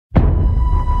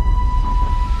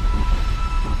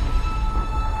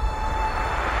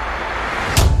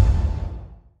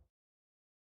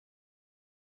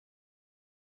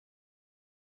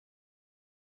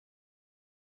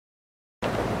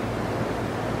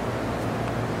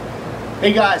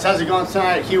Hey guys, how's it going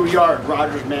tonight? Here we are at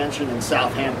Rogers Mansion in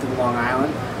Southampton, Long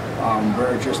Island.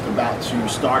 We're just about to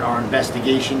start our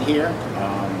investigation here.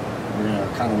 We're going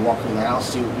to kind of walk through the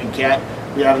house, see what we get.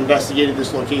 We have investigated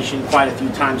this location quite a few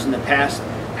times in the past,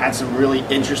 had some really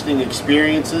interesting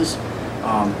experiences,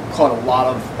 caught a lot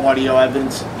of audio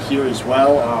evidence here as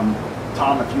well.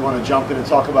 Tom, if you want to jump in and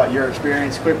talk about your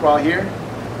experience quick while here.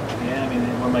 Yeah, I mean,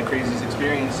 one of my craziest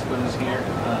experiences was here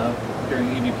during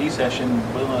the EVP session,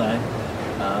 Will and I.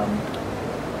 I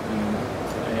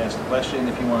asked the question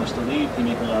if he wanted us to leave, he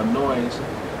make a lot of noise,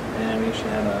 and we actually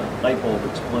had a light bulb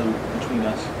explode between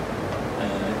us.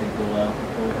 And I think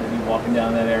we'll be walking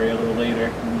down that area a little later,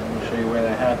 and we'll show you where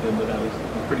that happened, but that was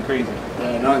pretty crazy.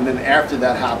 Yeah, and then after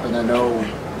that happened, I know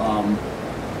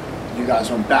you guys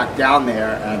went back down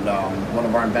there, and one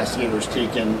of our investigators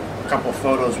taken a couple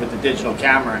photos with the digital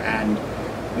camera, and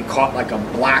we caught like a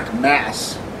black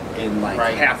mass in like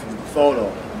half of the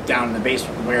photo down in the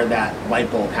basement where that light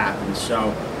bulb happened.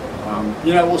 So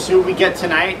you know, we'll see what we get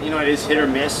tonight. You know, it is hit or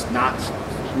miss. Not,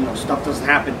 you know, stuff doesn't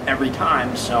happen every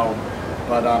time. So,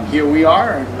 but here we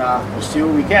are, and we'll see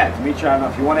what we get. Dimitrios, I don't know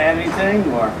if you want to add anything,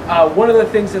 or one of the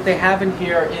things that they have in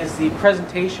here is the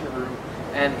presentation room,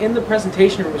 and in the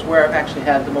presentation room is where I've actually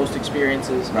had the most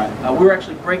experiences. Right. We were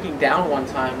actually breaking down one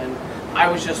time, and I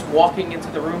was just walking into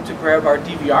the room to grab our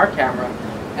DVR camera,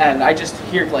 and I just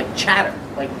hear like chatter,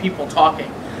 like people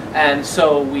talking. And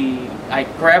so I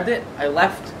grabbed it, I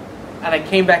left, and I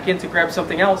came back in to grab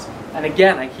something else, and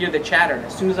again I hear the chatter, and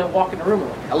as soon as I walk in the room I'm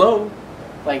like, hello,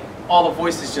 like all the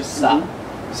voices just stop.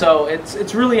 So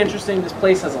it's really interesting. This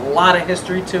place has a lot of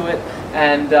history to it,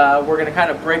 and we're going to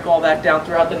kind of break all that down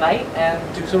throughout the night and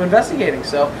do some investigating.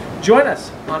 So join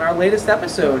us on our latest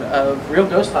episode of Real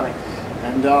Ghost Hunting.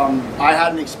 And I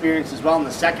had an experience as well on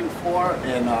the second floor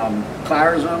in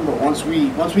Clara's room, but once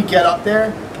we get up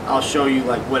there, I'll show you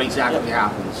like what exactly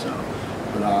happened. So,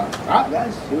 but all right,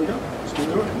 guys, here we go. Let's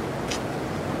do it.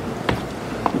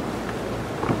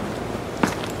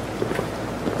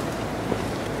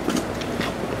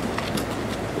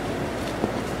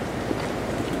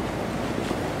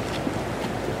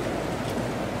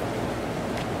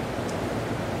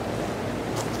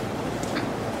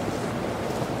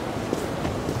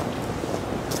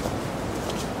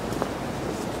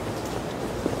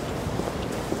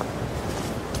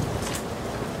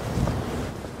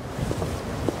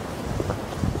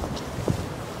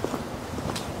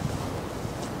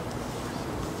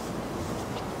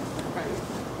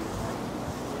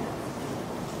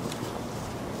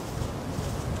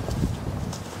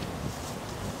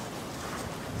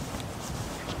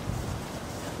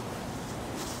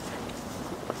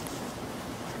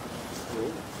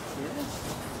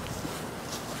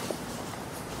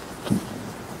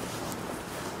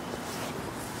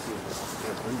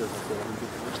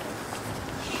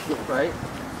 Right?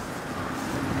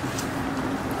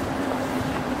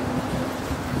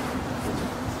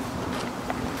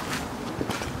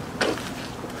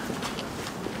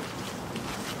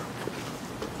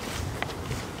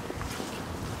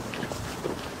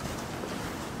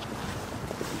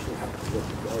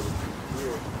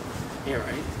 Here,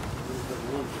 right?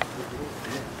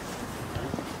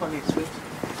 Plenty of sweet.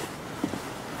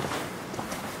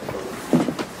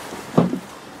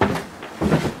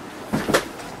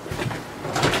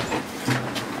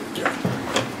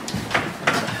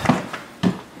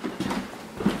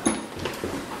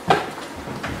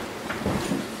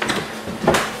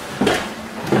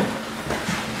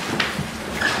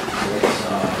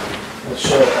 Let's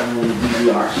show everyone the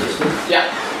DVR system. Yeah.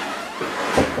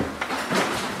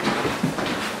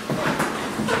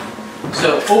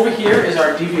 So over here is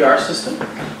our DVR system.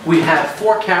 We have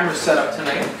 4 cameras set up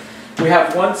tonight. We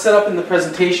have one set up in the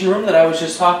presentation room that I was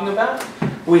just talking about.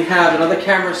 We have another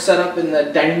camera set up in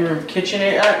the dining room kitchen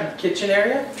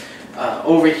area.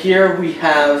 Over here we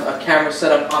have a camera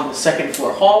set up on the second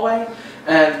floor hallway.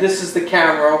 And this is the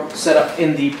camera set up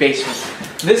in the basement.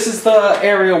 This is the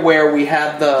area where we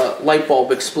had the light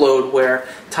bulb explode, where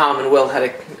Tom and Will had a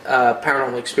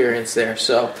paranormal experience there.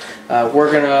 So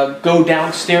we're going to go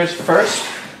downstairs first,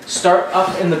 start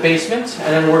up in the basement,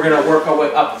 and then we're going to work our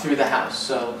way up through the house.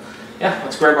 So yeah,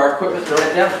 let's grab our equipment, throw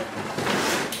it down.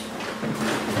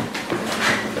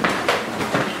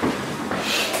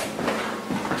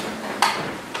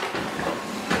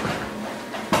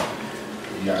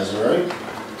 You guys are ready?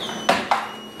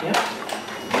 Yeah.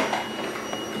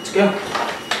 Let's go.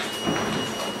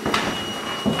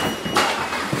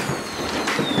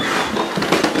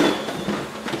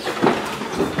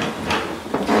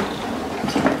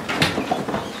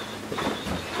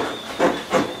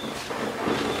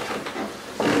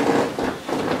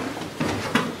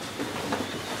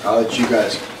 I'll let you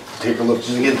guys take a look.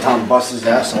 Just to get Tom bust his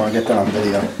ass. I want to get that on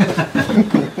video.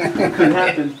 Could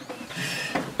happen.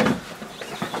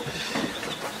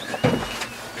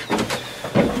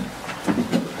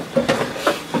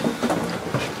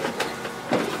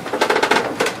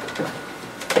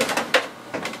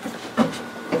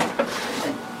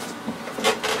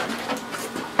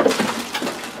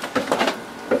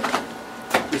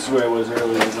 This is where I was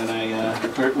earlier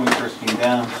when we first came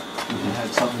down. I had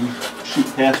something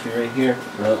shoot past me right here.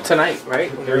 Tonight, right?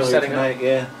 When we were Earlier setting tonight, up.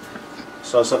 yeah.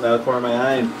 Saw something out of the corner of my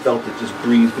eye and felt it just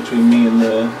breathe between me and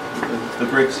the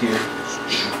bricks here.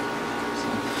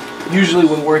 Usually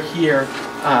when we're here,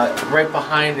 right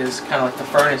behind is kind of like the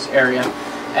furnace area,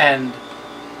 and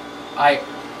I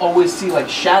always see like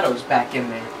shadows back in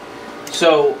there.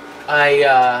 So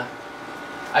I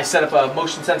set up a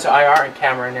motion sensor IR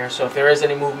camera in there, so if there is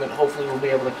any movement, hopefully we'll be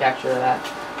able to capture that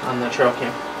on the trail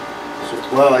cam. So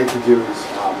what I like to do is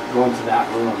go into that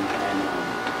room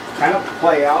and kind of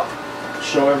play out,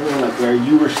 show everyone like where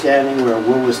you were standing, where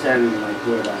Will was standing, and like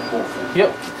where that whole thing.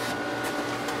 Yep.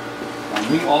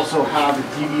 We also have a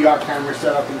DVR camera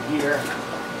set up in here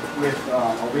with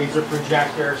a laser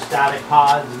projector, static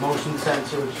pods, motion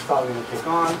sensor, which is probably going to kick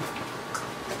on.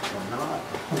 Or not.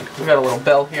 We got a little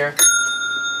bell here.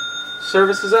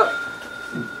 Service is up.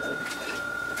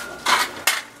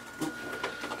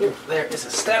 Yep, there is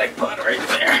a static pod right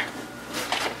there.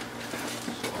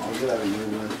 I'll get out of here,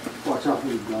 man. Watch out for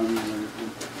your gun and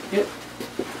everything. Yep.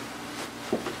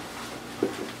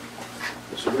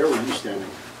 So where were you standing?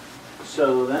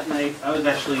 So that night, I was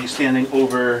actually standing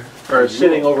over, or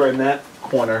sitting over in that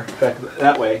corner, back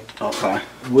that way. Okay.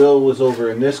 Will was over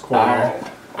in this corner.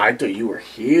 Oh, I thought you were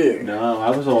here. No,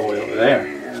 I was all the way over there.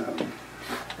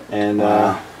 And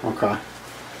okay.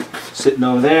 sitting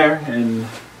over there, and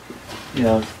you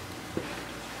know.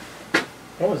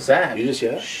 What was that? You just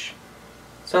hear that? Shh.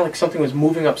 It sounded like something was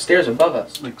moving upstairs above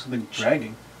us. Like something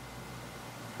dragging.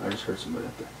 I just heard somebody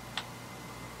up there.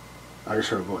 I just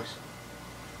heard a voice.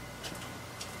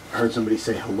 I heard somebody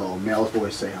say hello, a male's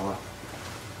voice say hello.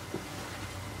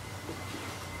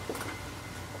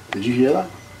 Did you hear that?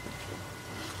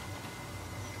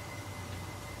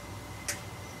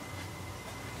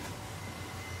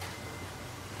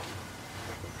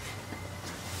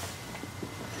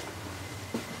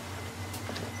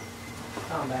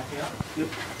 I'm backing up. Yep.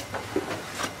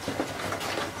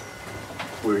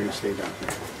 We're gonna stay down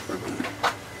here for a minute.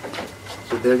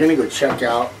 So they're gonna go check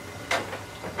out.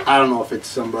 I don't know if it's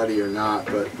somebody or not,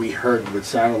 but we heard what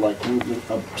sounded like movement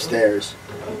upstairs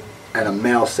and a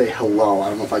male say hello. I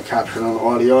don't know if I captured it on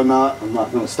audio or not. I'm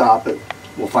not gonna stop it.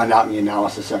 We'll find out in the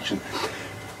analysis section.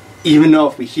 Even though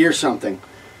if we hear something,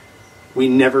 we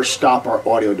never stop our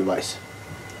audio device.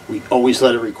 We always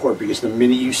let it record, because the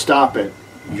minute you stop it,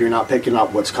 you're not picking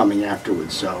up what's coming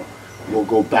afterwards. So we'll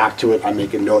go back to it. I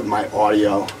make a note in my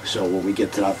audio, so when we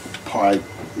get to that part,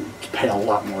 pay a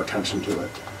lot more attention to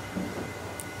it.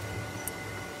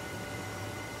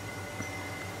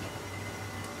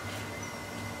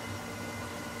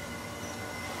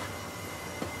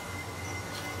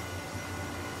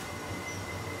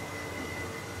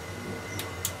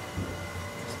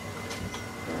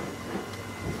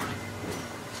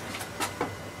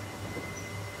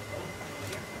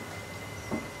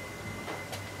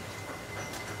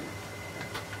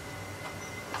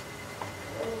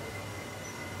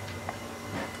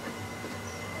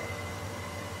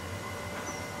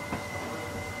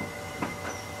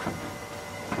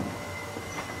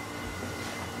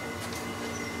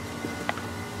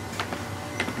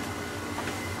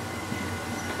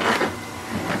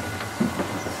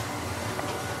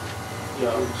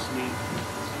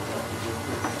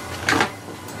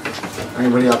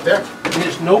 Anybody up there?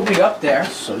 There's nobody up there.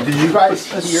 So did you guys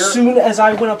hear? As soon as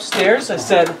I went upstairs,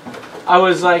 I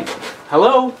was like,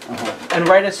 hello. And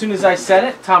right as soon as I said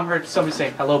it, Tom heard somebody say,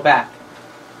 hello back.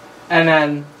 And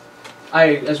then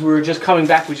as we were just coming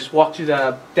back, we just walked to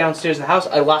the downstairs of the house.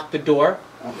 I locked the door.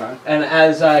 Okay. And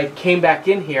as I came back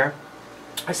in here,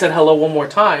 I said hello one more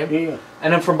time. Yeah.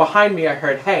 And then from behind me, I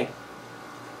heard, hey.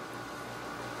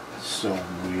 So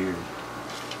weird.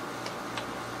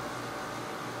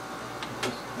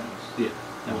 Yeah,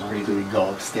 that was crazy. Do we go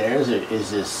upstairs, or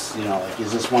is this, you know, like,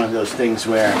 is this one of those things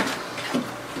where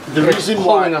the It's reason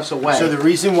pulling why? us away. So the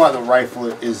reason why the rifle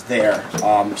is there,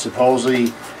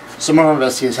 supposedly, some of our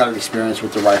investigators had an experience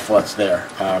with the rifle that's there.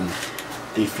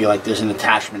 They feel like there's an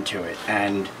attachment to it,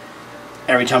 and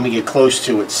every time we get close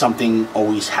to it, something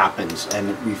always happens,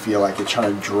 and we feel like it's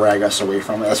trying to drag us away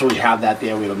from it. That's why we have that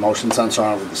there. We have a motion sensor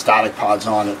on it with the static pods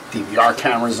on it, DVR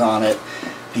cameras on it,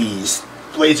 these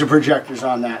laser projectors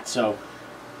on that. So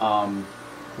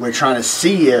we're trying to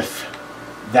see if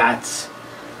that's,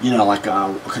 you know, like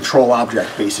a control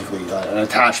object, basically, an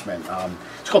attachment.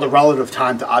 It's called the relative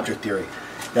time to object theory,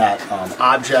 that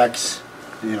objects,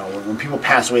 you know, when people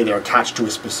pass away, they're attached to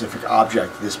a specific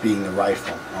object, this being the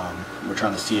rifle. We're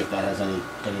trying to see if that has any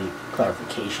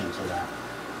clarification to that.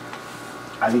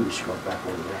 I think we should go back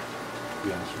over there, to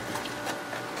be honest with you.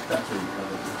 That's where you go.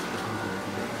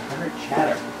 I heard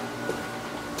chatter.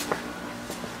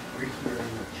 You're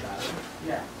hearing the chatter?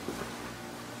 Yeah.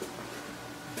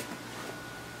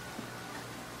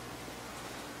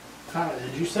 Tyler,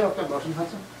 did you set up that motion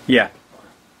sensor? Yeah.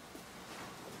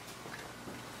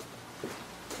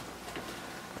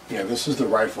 Yeah, this is the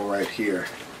rifle right here.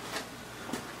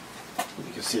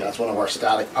 You can see that's one of our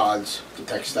static pods,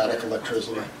 detects static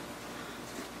electricity.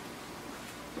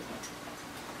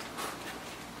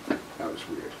 That was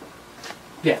weird.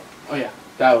 Yeah. Oh yeah.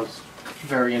 That was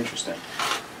very interesting.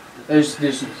 There's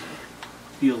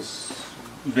Feels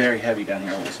very heavy down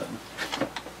here all of a sudden.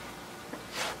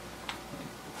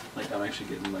 Like I'm actually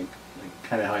getting like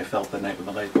kind of how I felt the night with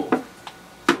the light bulb.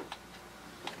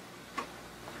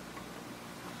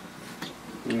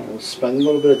 You know, we'll spend a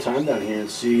little bit of time down here and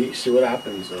see what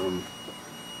happens. I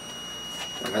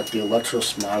got the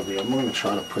electrosmog. I'm going to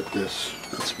try to put this.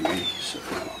 That's me. So,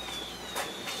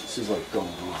 this is like going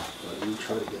off, but let me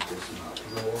try to get this not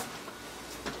roll.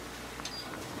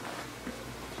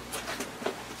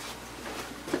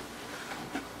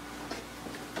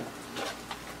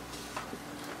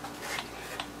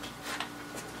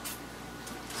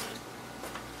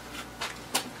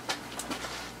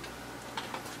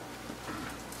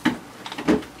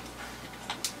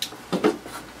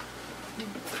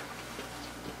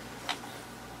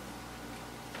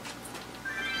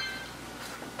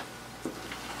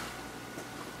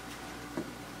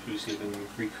 Should we see if we can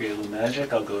recreate a little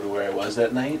magic? I'll go to where I was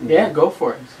that night. And yeah. Go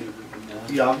for it. see if we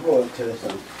can. Yeah, I'll go up to this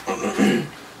one.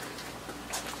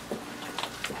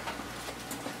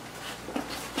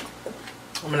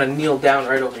 I'm gonna kneel down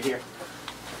right over here.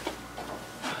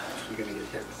 You're going to get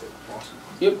hit with it. Awesome.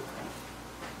 Yep.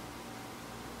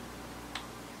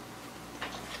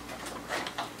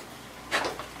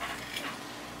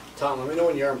 Tom, let me know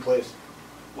when you're in place.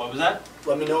 What was that?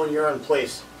 Let me know when you're in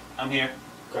place. I'm here.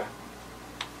 Okay.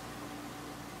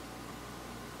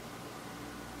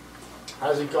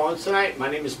 How's it going tonight? My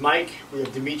name is Mike. We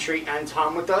have Dimitri and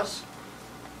Tom with us.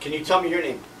 Can you tell me your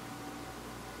name?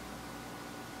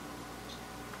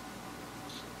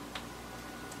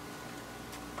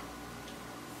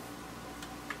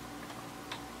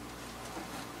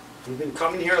 We've been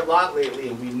coming here a lot lately,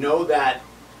 and we know that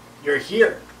you're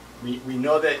here. We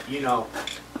know that, you know,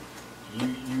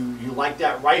 you like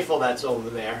that rifle that's over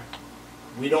there.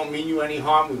 We don't mean you any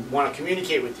harm. We want to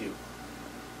communicate with you.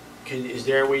 Is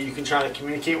there a way you can try to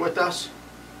communicate with us?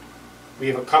 We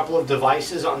have a couple of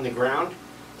devices on the ground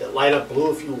that light up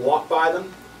blue if you walk by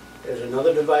them. There's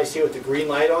another device here with the green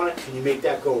light on it. Can you make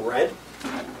that go red?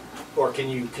 Or can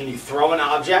you throw an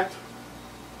object?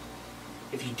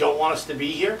 If you don't want us to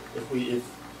be here, if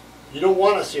you don't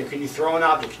want us here, can you throw an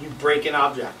object? Can you break an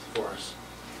object for us?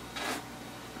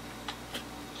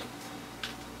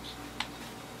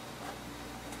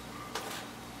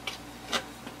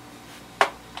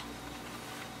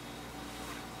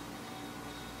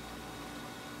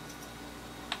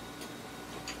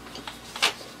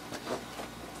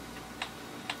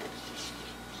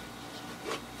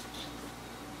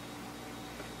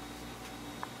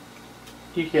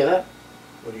 Do you hear that?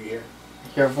 What do you hear? I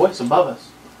hear a voice above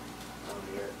us. I don't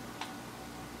hear it.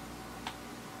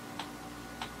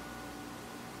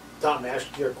 Tom,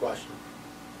 ask your question.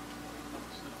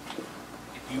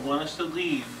 If you want us to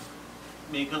leave,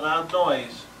 make a loud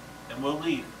noise, and we'll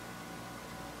leave.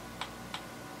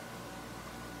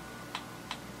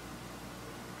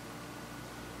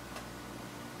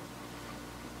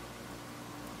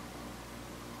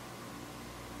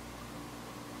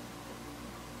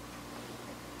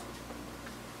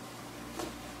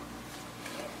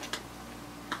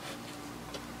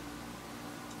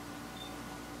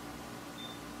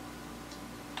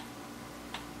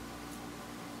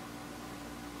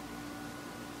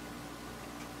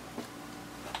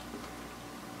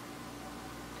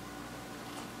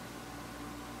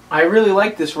 I really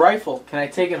like this rifle. Can I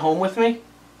take it home with me?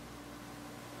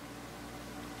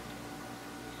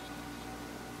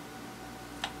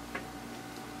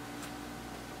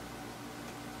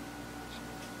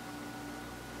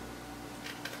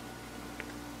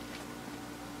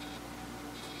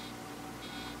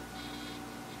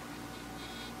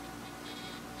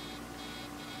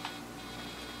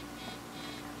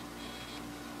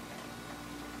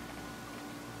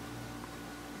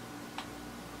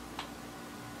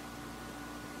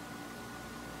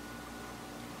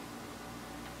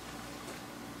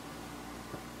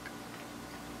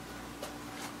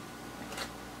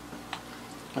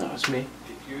 That was me.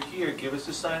 If you're here, give us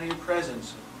a sign of your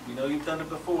presence. We know you've done it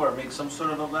before. Make some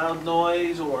sort of a loud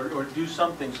noise or do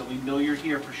something so we know you're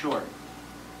here for sure.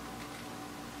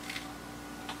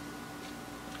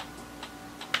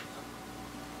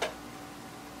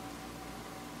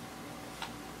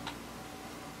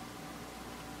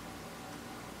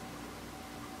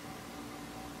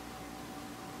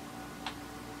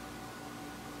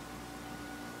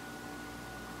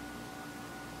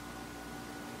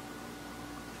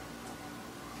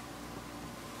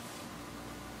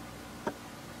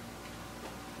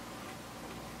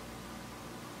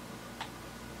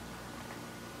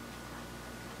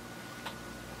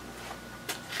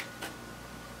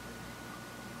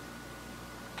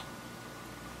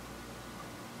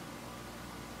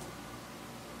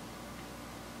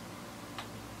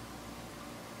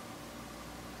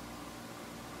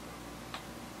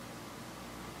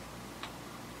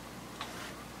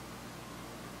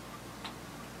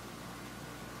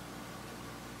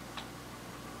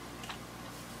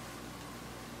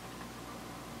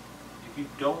 If you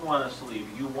don't want us to leave,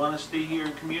 you want to stay here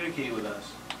and communicate with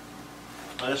us,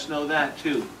 let us know that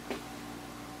too.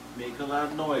 Make a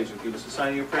loud noise or give us a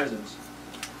sign of your presence.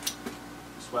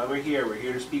 That's why we're here. We're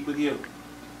here to speak with you.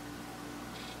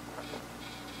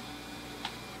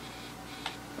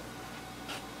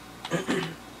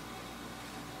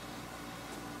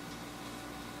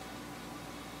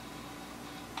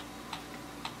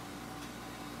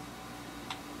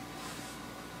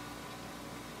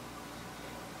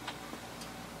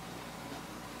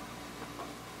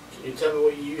 Can you tell me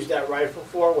what you used that rifle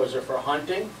for? Was it for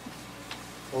hunting?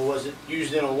 Or was it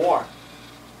used in a war?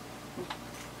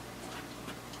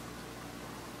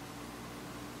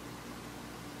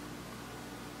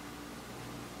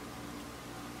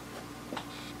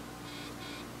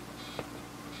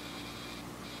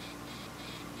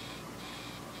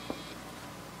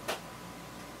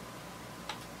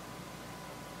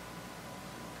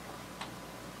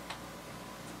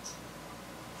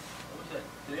 What was that?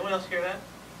 Did anyone else hear that?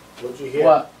 What'd you hear?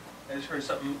 What? I just heard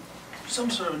something, some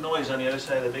sort of noise on the other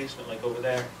side of the basement, like over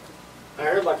there. I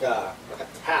heard like a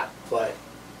tap, but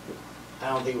I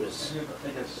don't think it was.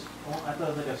 I thought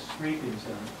it was like a scraping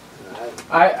sound.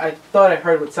 I thought I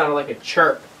heard what sounded like a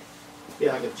chirp.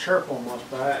 Yeah, like a chirp almost,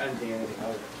 but I didn't think anything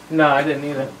of it. No, I didn't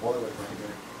either. Boiler right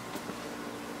there.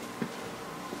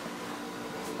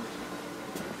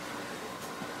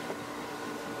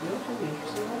 You know what's really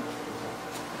interesting?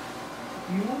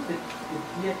 Do you know that the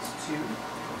DX2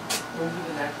 goes with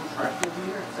an actual tri-field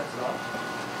meter and sets it off?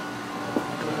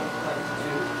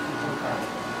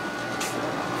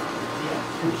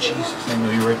 Oh, Jesus, I know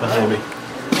you're right behind me.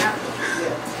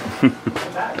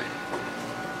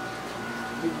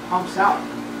 It pumps out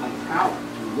like power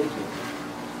to liquid.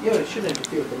 Yeah, but it shouldn't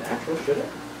interfere with the natural, should it?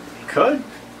 It could.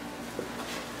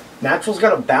 Natural's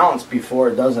got a balance before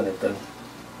it does anything.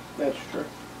 That's true.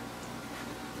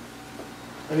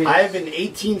 I mean, I have an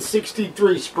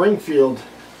 1863 Springfield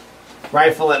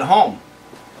rifle at home.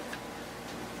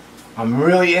 I'm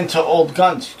really into old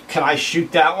guns. Can I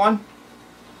shoot that one?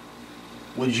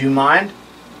 Would you mind?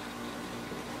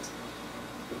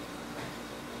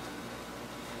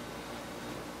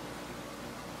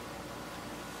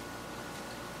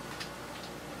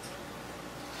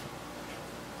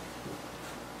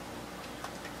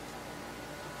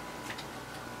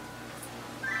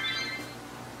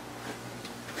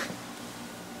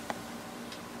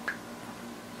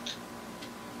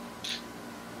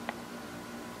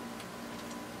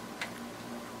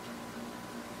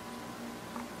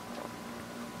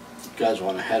 You guys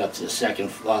want to head up to the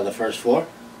first floor?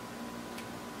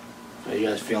 How are you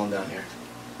guys feeling down here?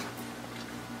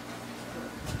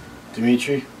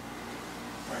 Dimitri?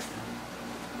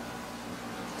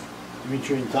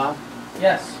 Dimitri and Tom?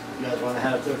 yes, You guys want to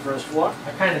head up to the first floor?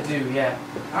 I kind of do, yeah.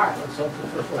 Alright, let's head up to the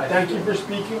first floor. Thank you for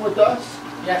speaking with us.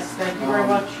 Yes, thank you very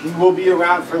much. We will be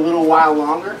around for a little while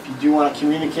longer. If you do want to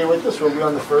communicate with us, we'll be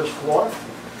on the first floor.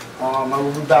 I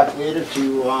will be back later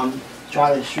to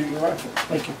try to shoot your rifle.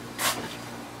 Thank you.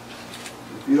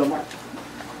 If you don't mind.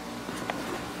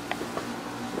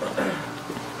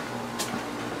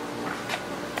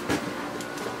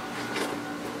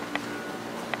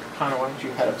 Connor, why don't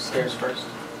you head upstairs first?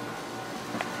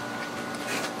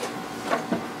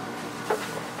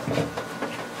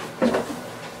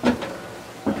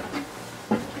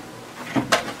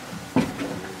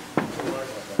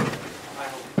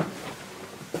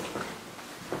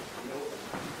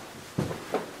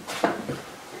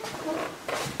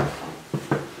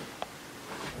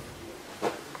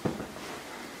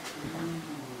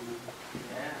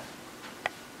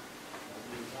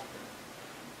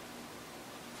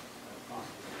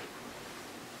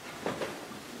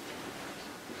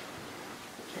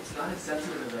 not as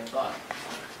sensitive as I thought.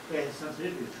 Yeah, it's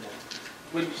sensitivity is low.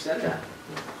 When you said that?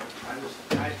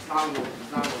 It's not on the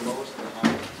lowest or the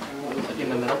highest. Like in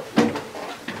the middle?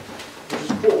 Which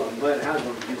is cool. I'm glad it has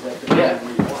one because that's the Yeah.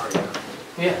 where you are.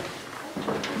 Yeah.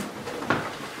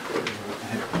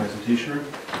 Presentation room?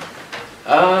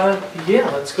 Yeah,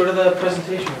 let's go to the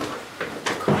presentation room.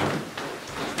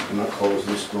 I'm gonna close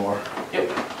this door. Yep.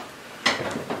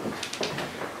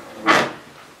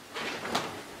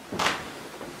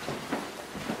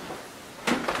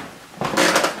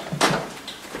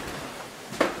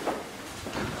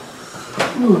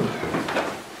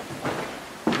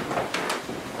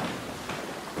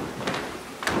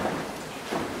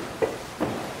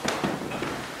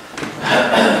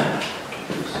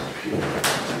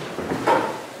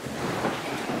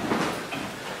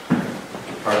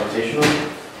 Presentation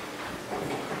room.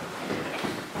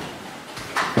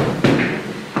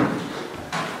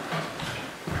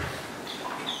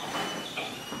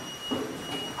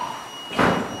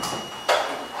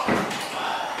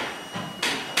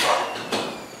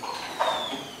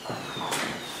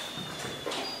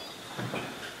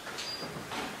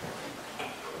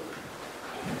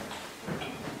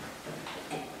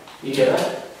 You hear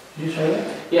that? Did you say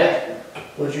that? Yeah.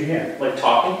 What did you hear? Like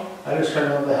talking? I just heard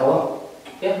another hello.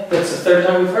 Yeah. That's the third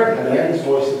time we've heard it. And Andy's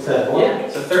voice that said hello. Yeah,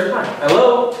 it's the third time.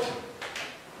 Hello?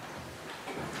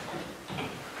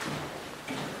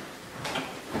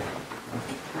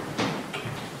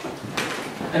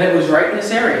 And it was right in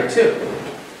this area, too.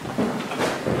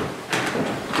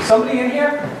 Somebody in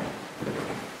here?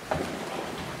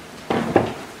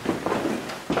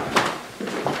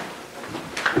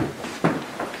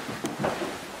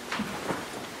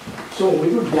 So when we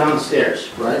go downstairs,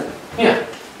 right? Yeah.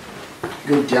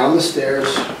 Go down the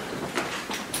stairs.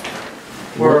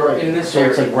 We're in this So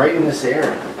it's area. like right in this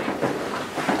area.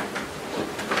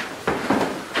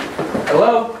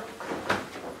 Hello?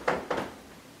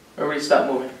 Everybody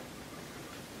stop moving.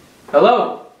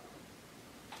 Hello?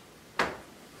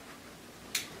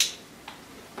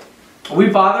 Are we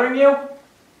bothering you?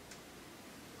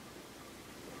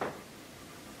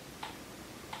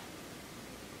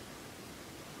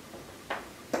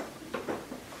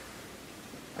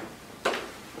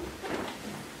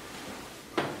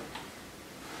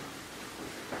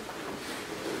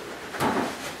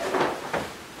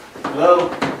 Hello?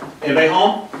 Anybody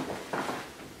home?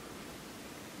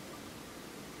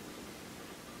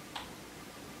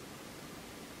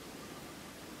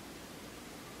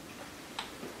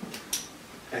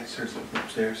 I just heard something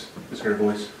upstairs. Just heard a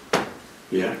voice.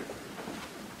 Yeah.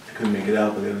 I couldn't make it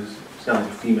out, but it sounded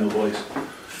like a female voice.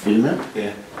 Female?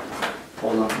 Yeah.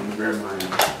 Hold on, I'm gonna grab my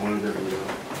one of the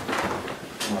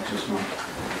watch this one.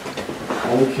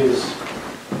 Only because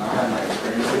I had my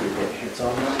experience that we get hits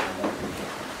on that.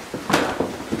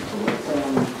 So let's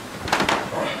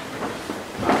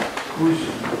who's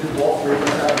all three of us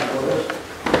have photos?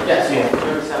 Yes, yeah.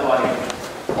 There's that audio.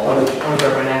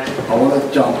 I want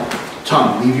to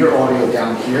Tom, leave your audio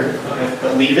down here, Okay.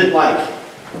 but leave it like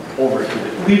over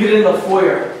here. Leave it in the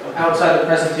foyer outside the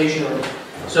presentation room.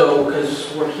 So,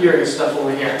 because we're hearing stuff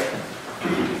over here.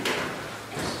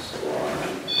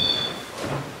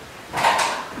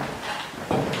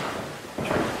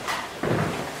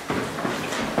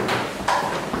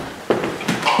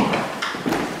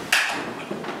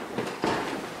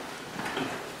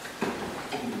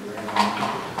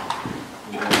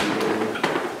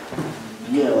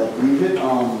 Yeah, like leave it,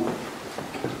 I'm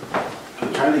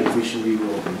trying to think if we should leave it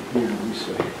open here, let me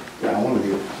see. Yeah, I want to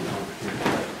leave it over here.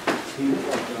 Leave it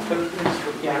like,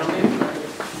 The piano maybe?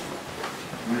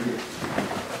 right here.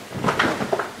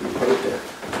 Put it there.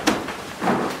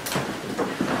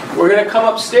 We're gonna come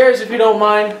upstairs if you don't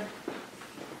mind.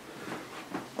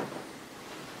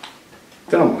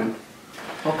 They don't mind.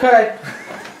 Okay.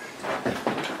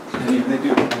 They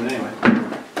do. Anyway.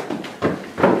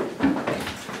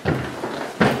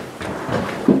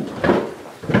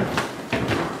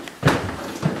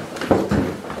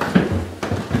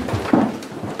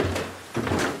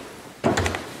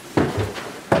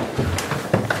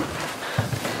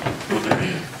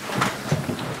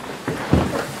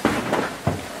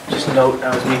 Just note,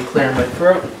 that was me clearing my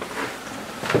throat.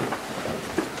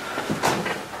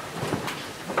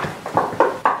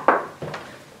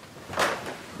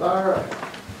 Alright.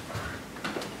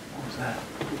 What was that?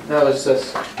 That was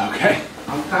just. Okay.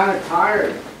 I'm kind of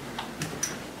tired.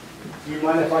 Do you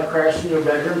mind if I crash in your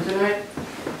bedroom tonight?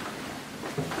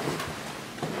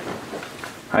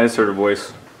 I just heard a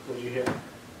voice. What did you hear?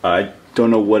 I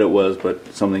don't know what it was,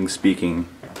 but something speaking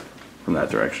from that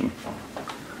direction.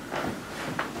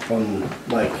 From,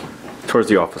 like... Towards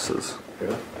the offices.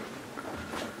 Yeah.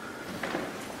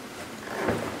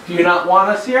 Do you not want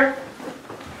us here?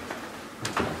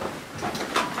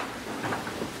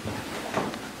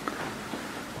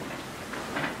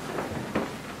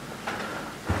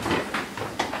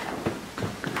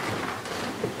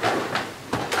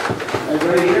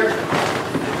 Everybody here?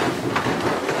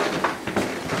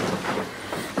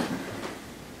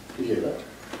 You hear that?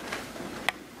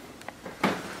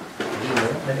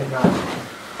 I did not.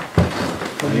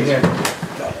 What do you hear?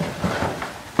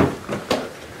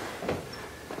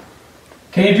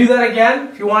 Can you do that again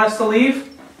if you want us to leave?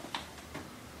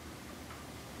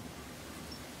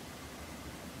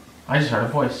 I just heard a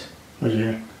voice. What did you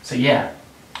hear? So yeah.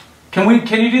 Can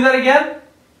you do that again?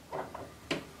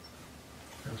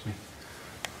 That was me.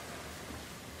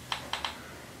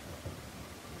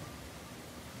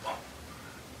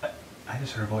 I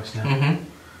just heard a voice now. Mm-hmm.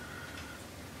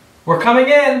 We're coming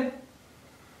in.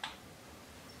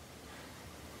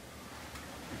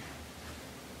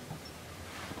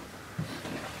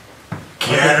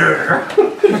 Get her!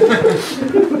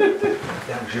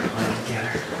 That was your plan to get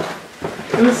her.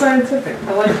 It was scientific.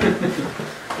 I like it.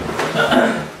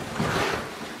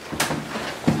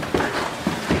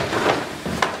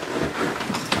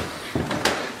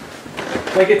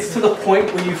 Like it's to the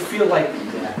point where you feel like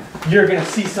you're gonna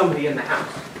see somebody in the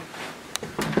house.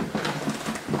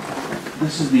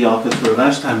 This is the office where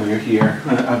last time we were here,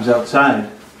 I was outside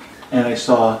and I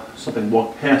saw something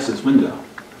walk past this window,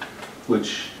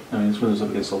 which, I mean, this window's up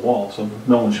against the wall, so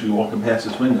no one should be walking past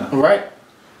this window. Right.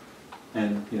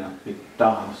 And, you know, big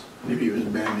dollhouse. Maybe it was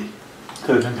Bambi.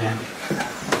 Could have been Bambi.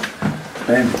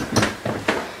 Bambi.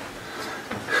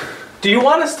 Do you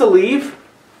want us to leave?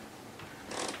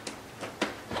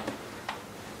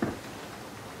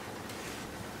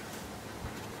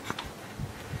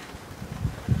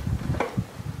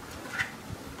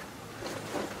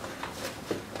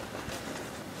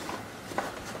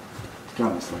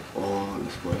 God, it's like all over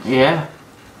this place. Yeah.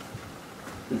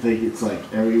 I think it's like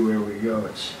everywhere we go,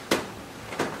 it's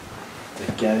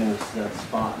like getting us to that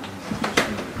spot.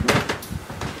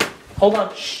 Hold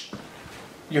on. Shh.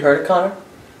 You heard it, Connor?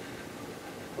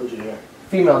 What'd you hear?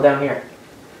 Female down here.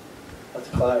 That's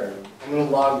Claire. I'm gonna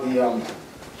log the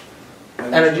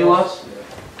Energy loss? Yeah.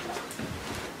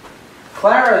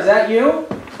 Clara, is that you?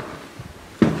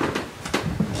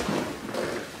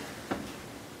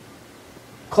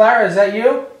 Clara, is that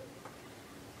you?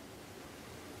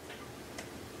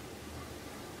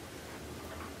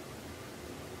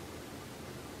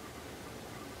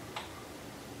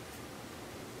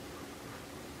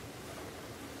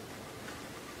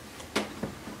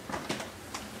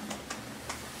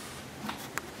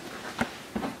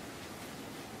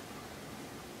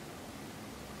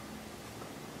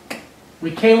 We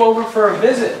came over for a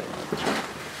visit.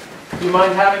 Do you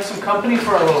mind having some company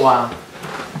for a little while?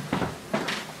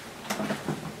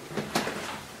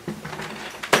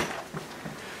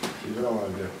 Here's what I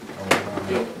want to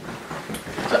do.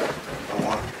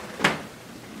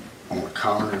 I want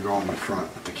Connor to go in the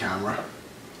front with the camera,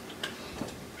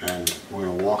 and we're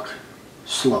gonna walk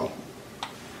slow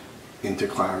into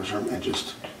Clara's room and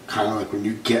just kind of like when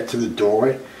you get to the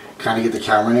doorway, kind of get the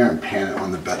camera in there and pan it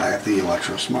on the bed. I have the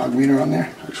electrosmog meter on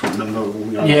there. I just want them to know when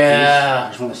we are. Yeah. I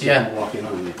just want to see Yeah. them walk in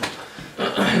underneath it.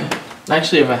 I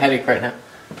actually have a headache right now.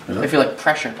 I feel like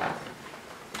pressure.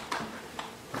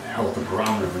 Hell with the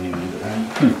barometer when you need it, right?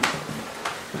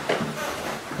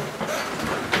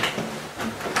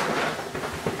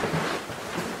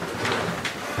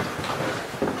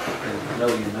 No,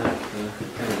 you're not.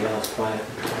 Everything else quiet.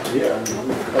 Yeah, I'm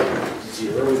gonna cut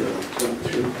 0 to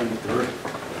 0.2, 0.3.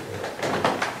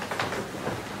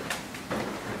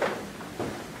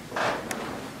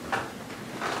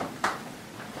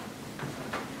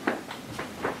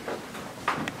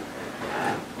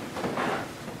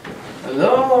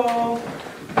 Hello?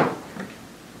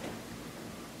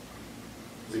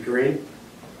 Is it green?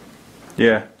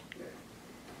 Yeah.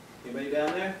 Anybody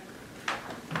down there?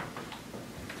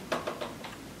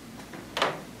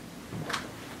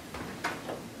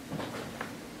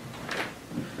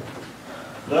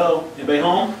 Hello? Anybody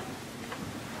home?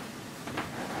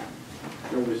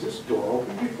 Or was this door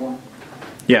open before?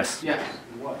 Yes. Yes.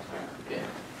 It was. Yeah.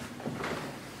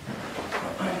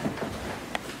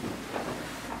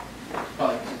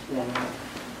 Probably 'cause it's warm out.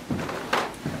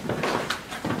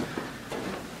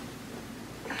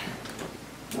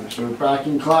 Alright, so we're back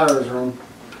in Clara's room.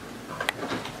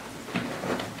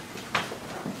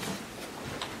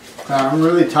 Clara, I'm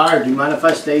really tired. Do you mind if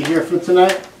I stay here for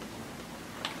tonight?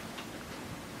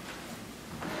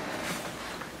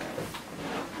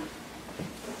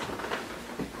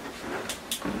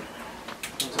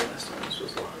 When's the last time this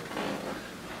was locked?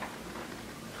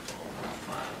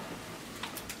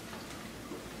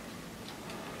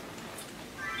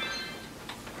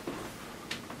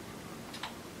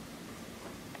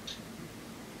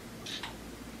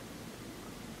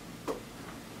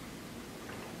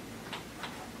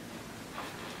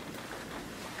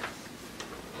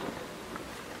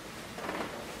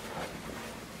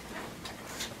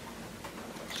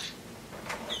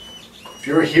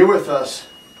 you're here with us,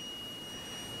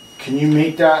 can you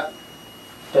make that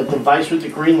device with the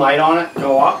green light on it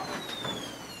go up?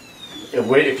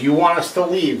 If you want us to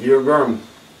leave your room,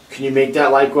 can you make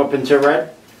that light go up into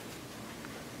red?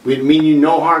 We'd mean you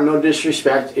no harm, no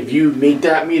disrespect. If you make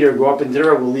that meter go up into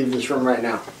red, we'll leave this room right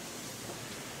now.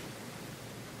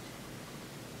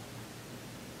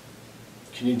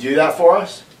 Can you do that for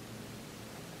us?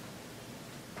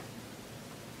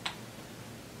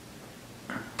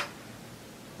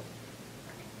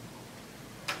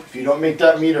 If you don't make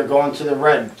that meter go into the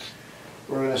red,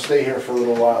 we're going to stay here for a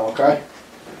little while, okay?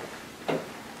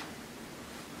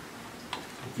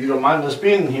 If you don't mind us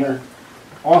being here,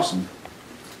 awesome.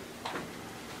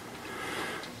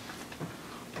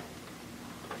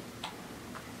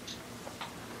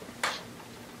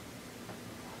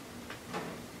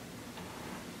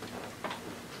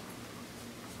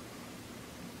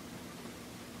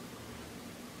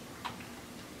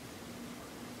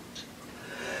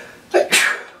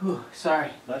 Ooh,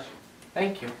 sorry. Bless you.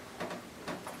 Thank you.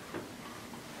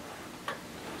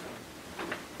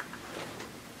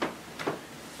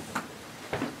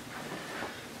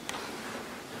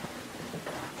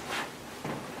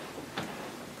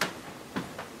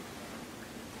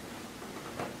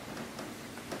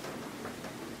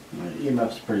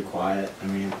 EMF's pretty quiet. I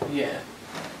mean, Yeah.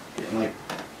 getting like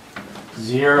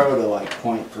 0 to like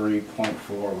 0.3,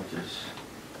 0.4, which is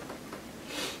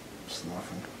just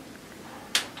nothing.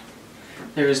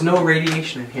 There is no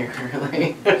radiation in here,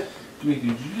 really. Did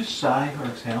you just sigh or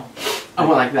exhale? I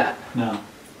went like that. No.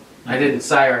 I didn't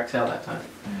sigh or exhale that time.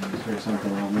 I just heard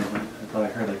something wrong there. I thought I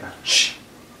heard like a shh.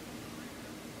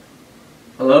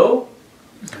 Hello?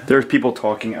 There's people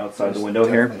talking outside the window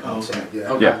here. Outside,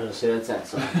 yeah. Okay. Yeah. I'm gonna say that's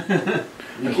outside.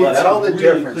 You Well, can that tell was the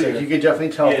really difference. clear. Like, you can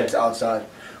definitely tell if Yeah. it's outside.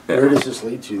 Where does this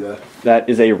lead to, though? That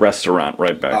is a restaurant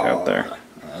right back out there.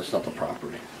 That's not the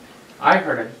property. I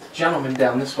heard a gentleman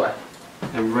down this way.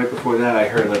 And right before that, I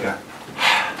heard like a.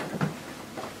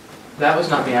 That was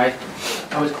not me. I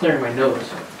was clearing my nose.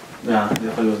 No, it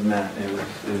definitely wasn't that. It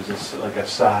was just like a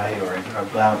sigh or a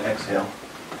loud exhale.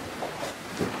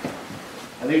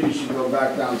 I think we should go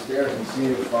back downstairs and see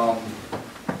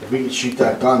if we can shoot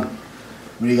that gun.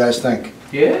 What do you guys think?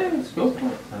 Yeah, let's go for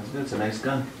it. Sounds good. It's a nice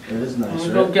gun. It is I'm nice,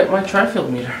 gonna go right? get my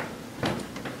tri-field meter.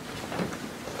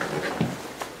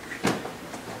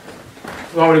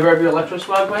 You want me to grab your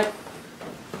electrosmog, Mike?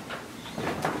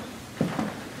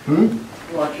 Hmm?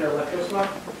 You want your electrosmog?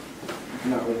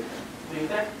 Not really. Do you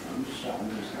think? I'm just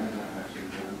actually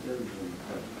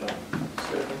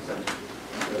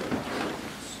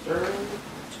Stir.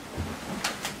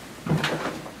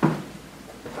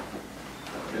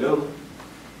 Hello.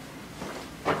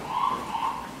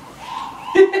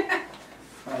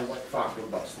 I was like, fuck, we're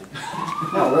busted.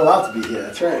 No, we're allowed to be here,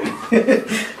 that's right. I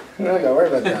don't gotta worry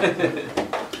about that.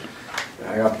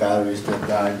 I got batteries that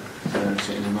died. So I'm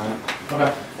changing them out.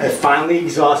 Okay. I finally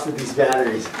exhausted these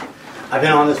batteries. I've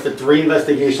been on this for 3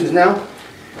 investigations now,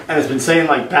 and it's been saying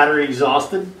like battery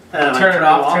exhausted. And I'm Turn it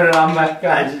off, turn it on back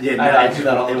I on. just, yeah, I do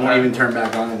that all it the won't time. even turn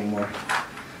back on anymore.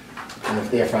 And if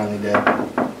they're finally dead.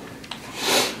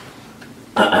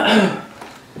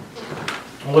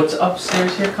 What's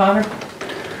upstairs here, Connor?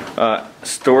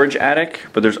 Storage attic,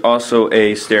 but there's also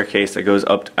a staircase that goes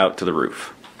up out to the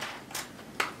roof.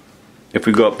 If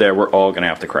we go up there, we're all gonna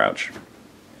have to crouch.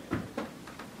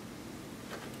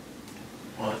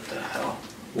 What the hell?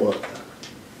 What?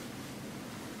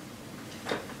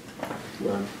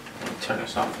 Turn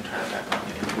this off and turn it back on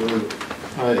again.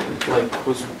 It like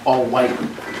was all white.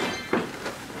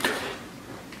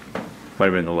 Might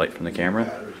have been the light from the camera.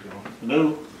 Batteries going.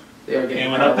 Hello. They are getting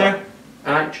Anyone up there?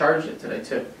 And I charged it today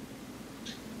too.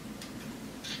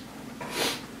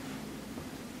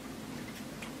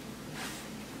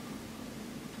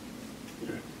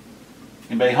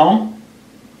 Anybody home?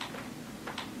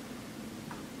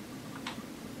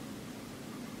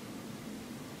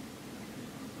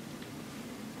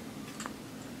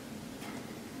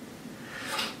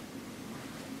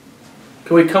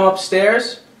 Can we come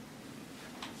upstairs?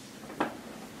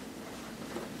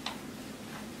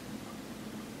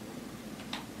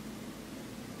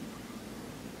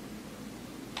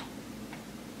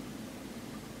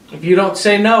 If you don't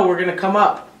say no, we're gonna come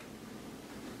up.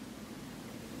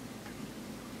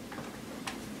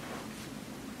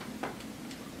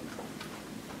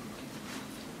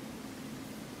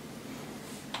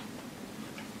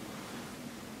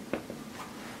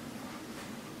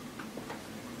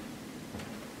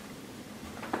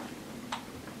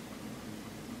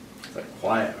 It's like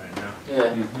quiet right now.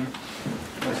 Yeah.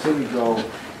 I say we go.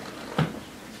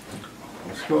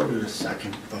 Let's go to the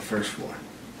first floor.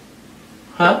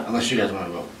 Huh? Unless you guys want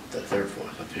to go to the third floor,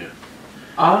 it's up to you.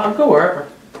 I'll go wherever.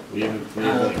 We have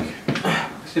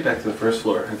Let's get back to the first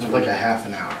floor. like a half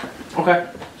an hour, Okay.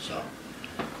 so.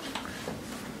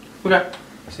 Okay.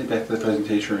 Let's get back to the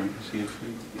presentation room, see if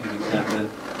anything's happening.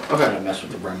 Okay. Try to mess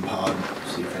with the REM pod,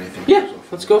 see if anything. Yeah, goes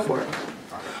off. let's go for it.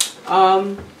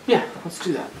 Yeah, let's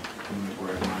do that.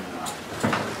 Where's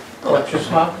my, Electric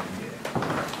swap.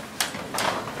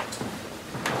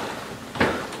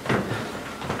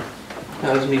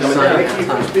 That was me Coming signing down, that keep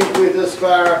time. speak with this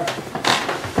fire.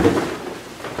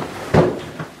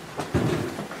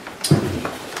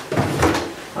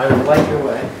 I would like your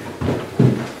way.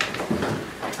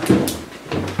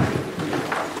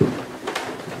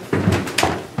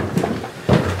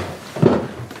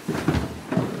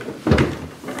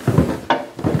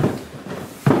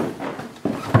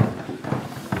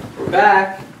 We're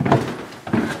back.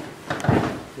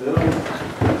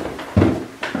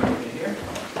 Here.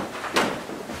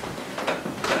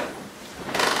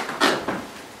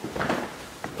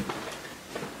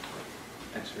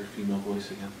 Extra female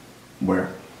voice again. Where?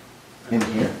 In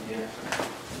here? Yeah.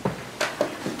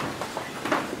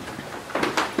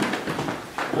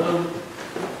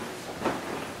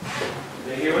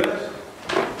 They here with us?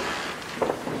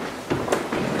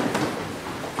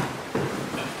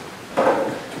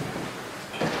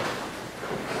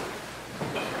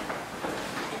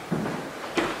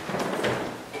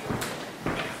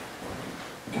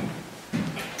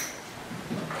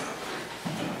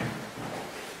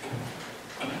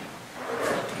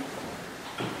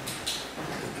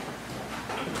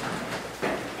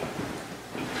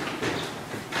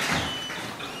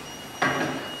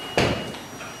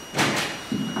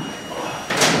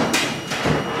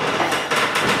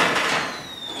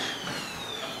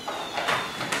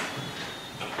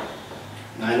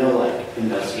 I know, like,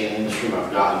 investigating this room,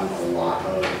 I've gotten a lot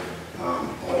of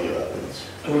audio evidence.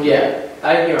 Yeah,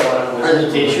 I hear a lot of voices.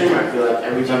 Presentation, I feel like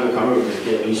every time we come over, we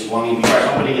get at least one EV.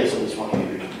 Somebody gets at least one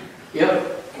EV.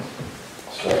 Yep.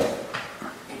 So,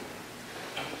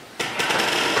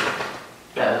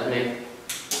 That was me.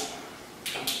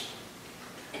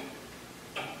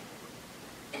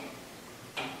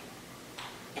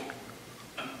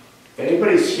 if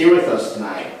anybody's here with us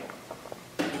tonight,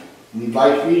 we'd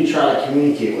like for you to try to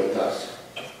communicate with us.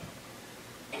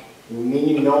 We mean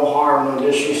you no harm, no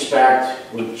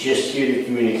disrespect. We're just here to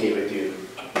communicate with you.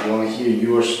 We want to hear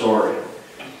your story.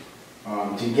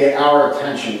 To get our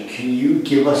attention, can you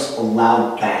give us a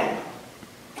loud bang?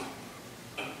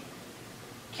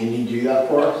 Can you do that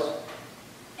for us?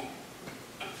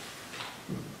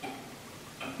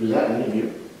 Was that any of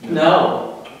you?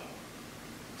 No.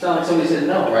 Sound like somebody said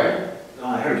no, right? No,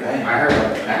 I heard bang. I heard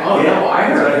like a bang. Oh no, I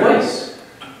heard a voice.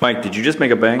 Mike, did you just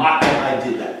make a bang? I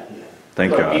did that. Yeah.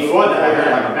 Thank But God. before that, I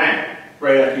heard like a bang.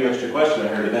 Right after you asked your question,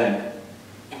 I heard a bang.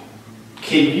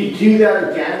 Can you do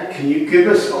that again? Can you give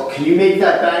us, can you make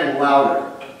that bang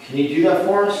louder? Can you do that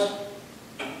for us?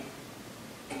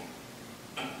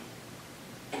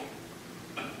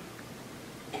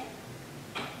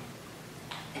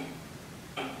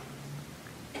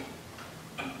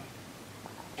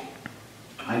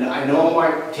 I know it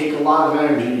might take a lot of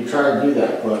energy to try to do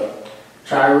that, but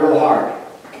try real hard.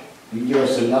 You give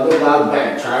us another loud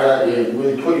bang. Try to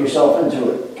really put yourself into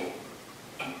it.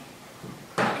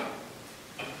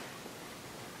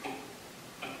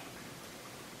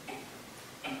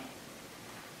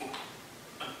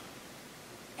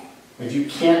 If you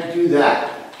can't do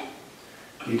that,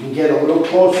 you can get a little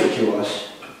closer to us.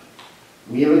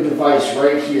 We have a device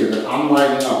right here that I'm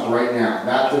lighting up right now,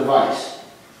 that device.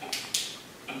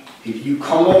 If you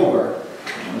come over,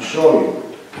 I'm going to show you,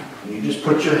 and you just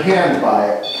put your hand by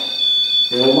it,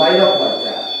 it'll light up like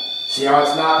that. See how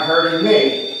it's not hurting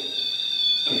me?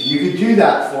 If you could do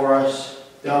that for us,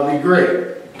 that would be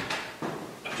great.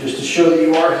 Just to show that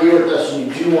you are here with us and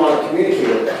you do want to communicate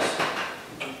with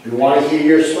us. We want to hear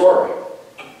your story.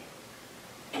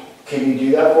 Can you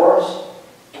do that for us?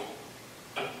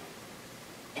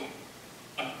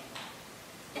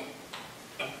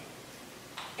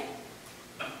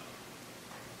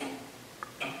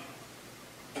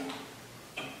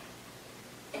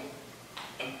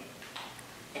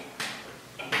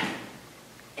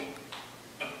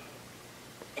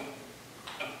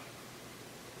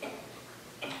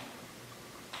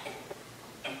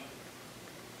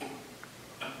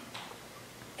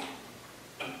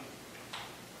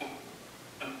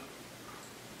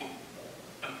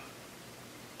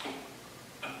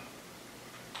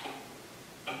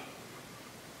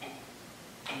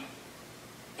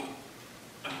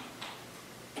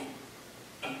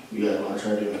 You guys want to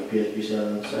try doing a PSP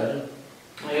 7 session?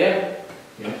 Oh, yeah.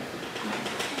 Yeah.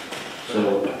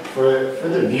 So for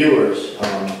the viewers,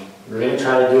 we're going to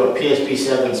try to do a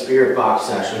PSP7 spirit box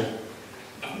session.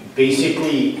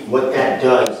 Basically, what that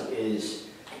does is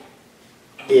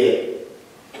it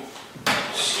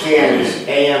scans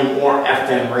AM or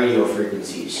FM radio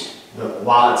frequencies. But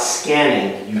while it's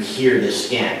scanning, you hear the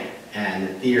scan. And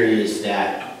the theory is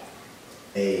that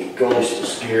a ghost, a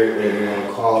spirit, whatever you want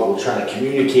to call it, will try to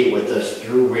communicate with us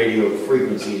through radio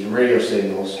frequencies and radio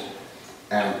signals.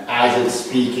 And as it's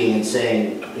speaking and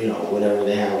saying, you know, whatever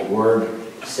they have, word,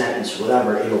 sentence,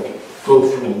 whatever, it'll go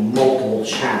through multiple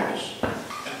channels.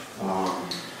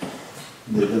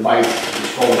 The device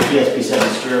is called a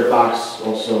PSP7 Spirit Box,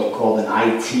 also called an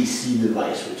ITC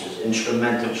device, which is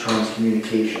Instrumental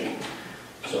Transcommunication.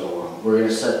 So we're going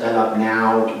to set that up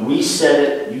now. We set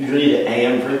it usually to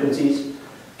AM frequencies.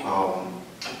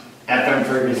 FM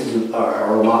frequencies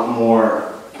are a lot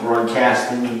more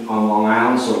broadcasting on Long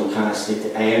Island, so we kind of stick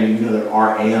to AM. Even though there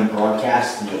are AM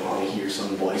broadcasts, and you'll probably hear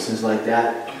some voices like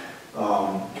that.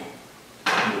 We'll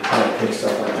try to pick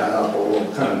stuff like that up, but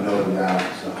we'll kind of know them out.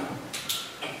 So.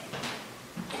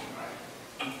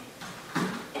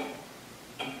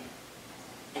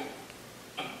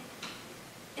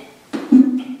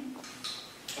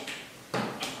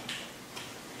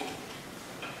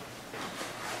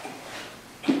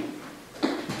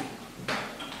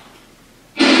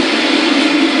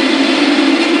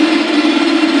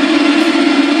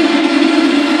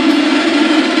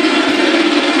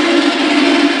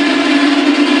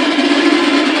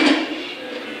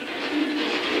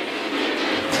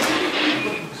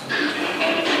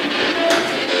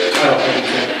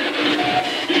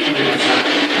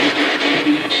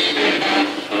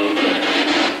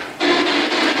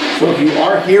 So if you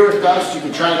are here with us, you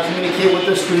can try to communicate with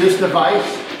us through this device.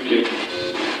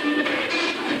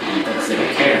 That's it,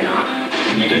 okay or not?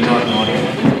 You can know it in audio.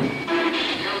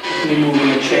 Can you move in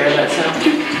the chair, that sound?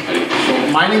 So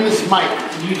my name is Mike.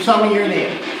 Can you tell me your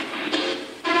name?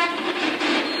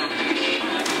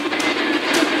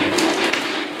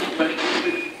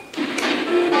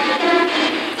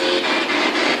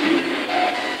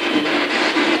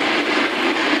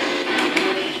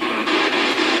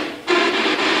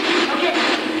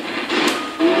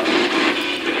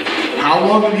 How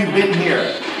long have you been here?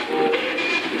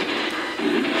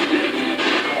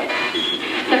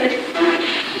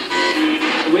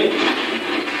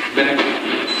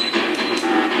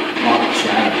 A lot of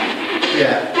chatter.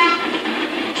 Yeah.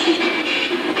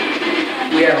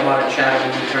 We had a lot of chatter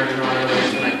when we turned it on earlier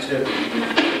tonight too.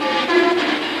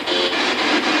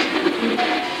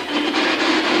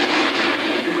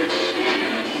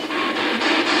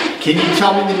 Can you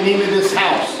tell me the name of this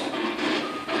house?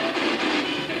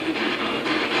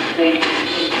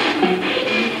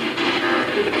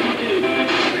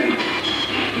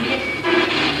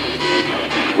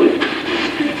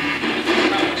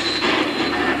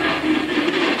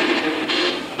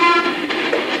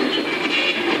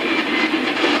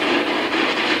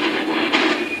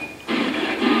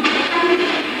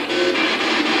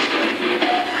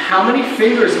 How many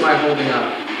fingers am I holding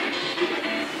up?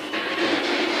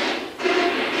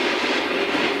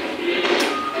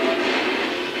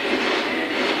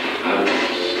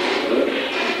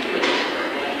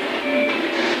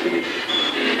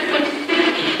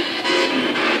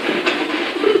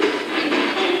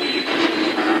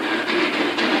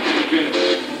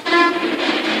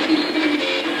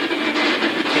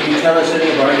 Can you tell us any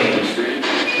of our names?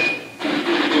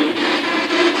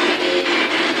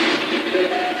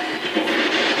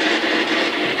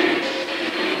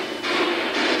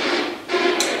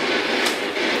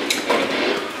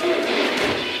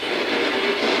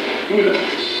 What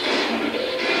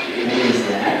is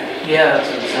that? Yeah, that's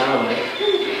what it sounded like.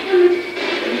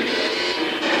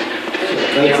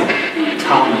 That's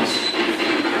Thomas.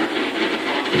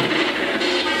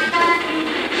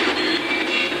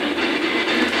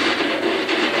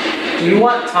 Do you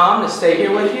want Tom to stay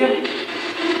here with you?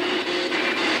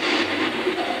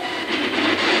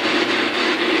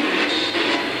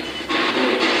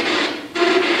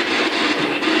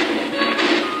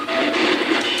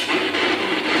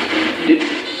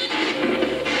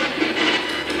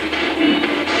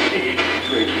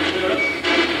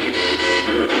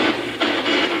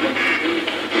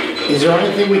 Is there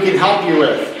anything we can help you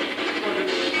with?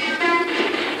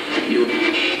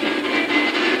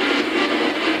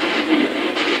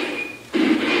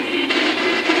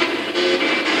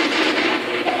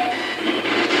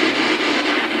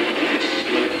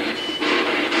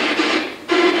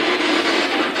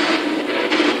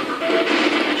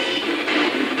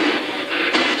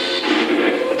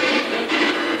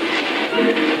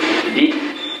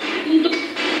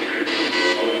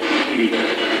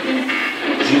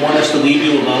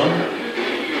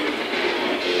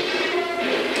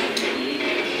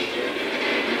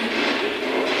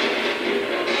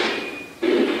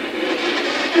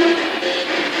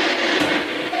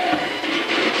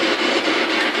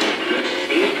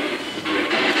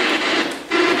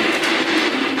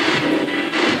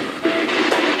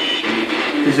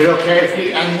 Is it okay if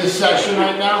we end this session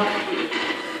right now?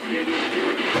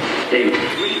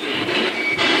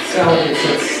 Sound like it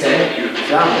said stay.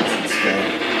 Sounds like it's stay.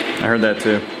 I heard that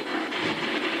too.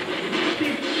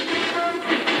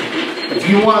 If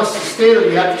you want us to stay there,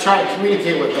 you have to try to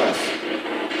communicate with us.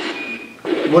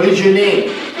 What is your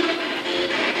name?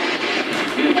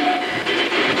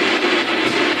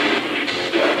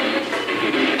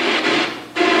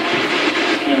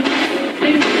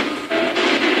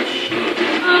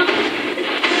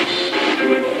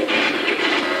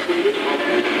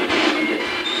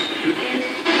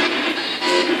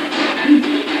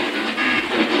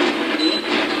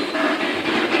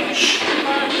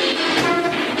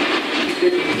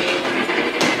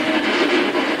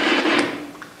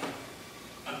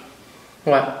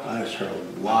 What? I just heard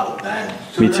a lot of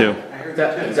bangs. Me too. I heard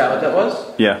Is that what that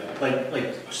was? Yeah,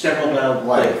 Like several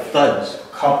loud thuds. A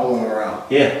couple in a row.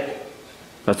 Yeah.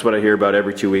 that's what I hear about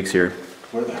every 2 weeks here.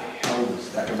 Where the hell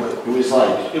was that? It was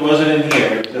like... It wasn't in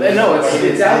here. No,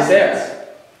 it's out there.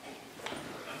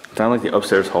 Sound like the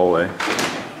upstairs hallway.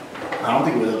 I don't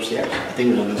think it was upstairs. I think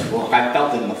it was on this floor. I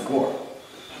felt it on the floor.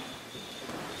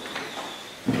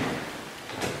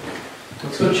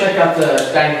 Let's go check out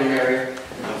the dining room area.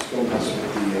 Let's go mess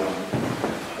with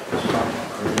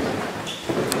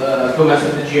Go mess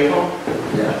with the geophone.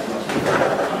 Yeah.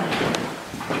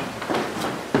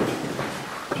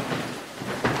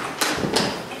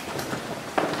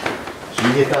 So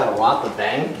you get that a lot, the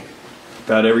bang?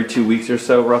 About every 2 weeks or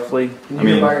so, roughly. Can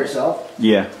you by yourself?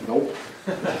 Yeah. Nope.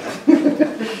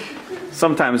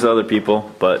 Sometimes other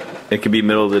people, but it could be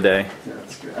middle of the day.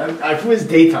 That's good. If it was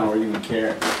daytime, I wouldn't even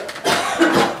care.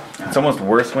 It's almost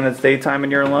worse when it's daytime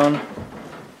and you're alone.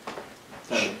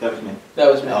 That was me.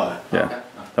 That was me. Oh, Yeah, Okay.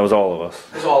 that was all of us.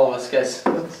 It was all of us, guys.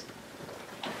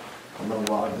 I'm gonna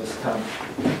log this time.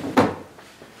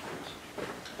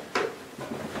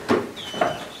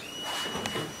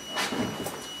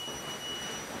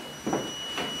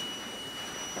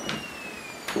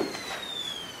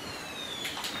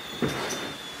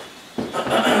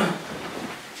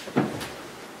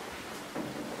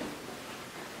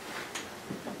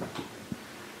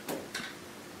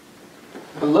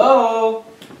 Hello?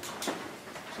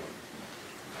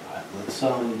 Alright, let's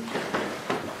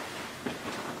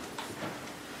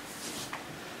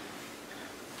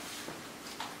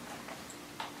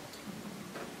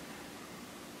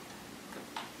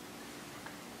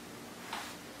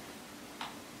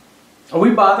Are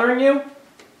we bothering you?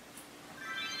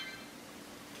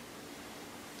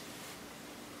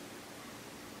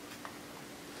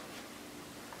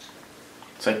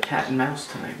 It's like cat and mouse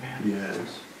tonight, man.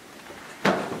 Yes.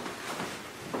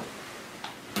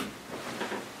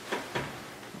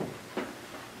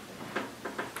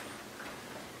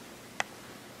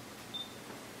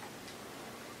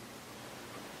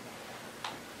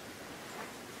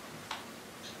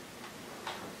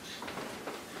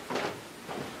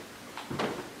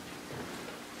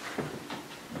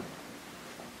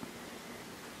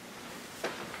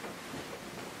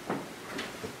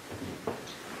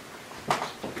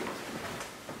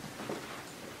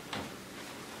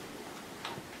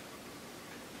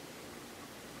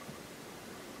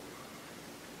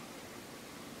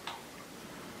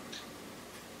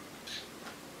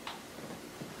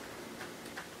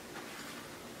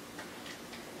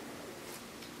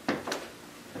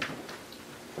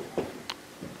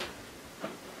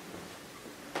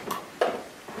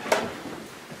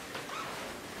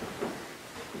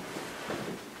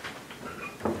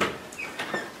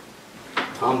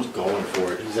 Tom's going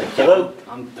for it. He's like, Hello?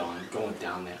 I'm done. Going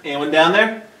down there. Anyone down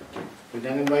there? Go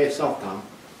down there by yourself, Tom.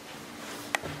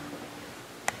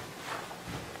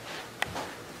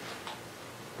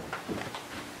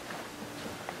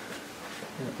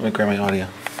 Let me grab my audio.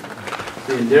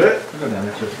 You can do it? I'll go down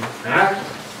there too. Alright.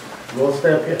 We'll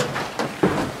stay up here.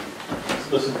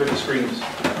 Let's listen for the screams.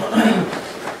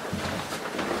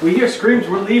 We hear screams,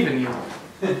 we're leaving you.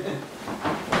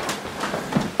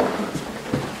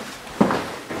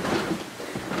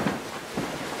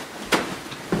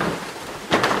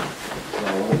 So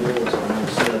what we'll do is I'm gonna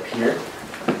sit up here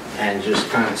and just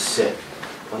kind of sit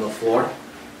on the floor.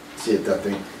 See if that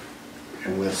thing,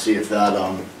 and we'll see if that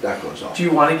that goes off. Do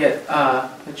you want to get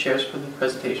the chairs for the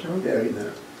presentation room? Yeah, we can do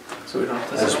it. So we don't have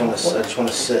to I just sit on want the to floor?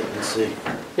 sit and see.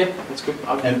 Yeah, that's good.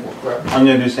 I'll And grab. I'm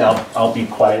gonna do say I'll be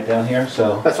quiet down here,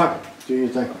 so. That's fine. Do your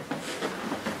thing.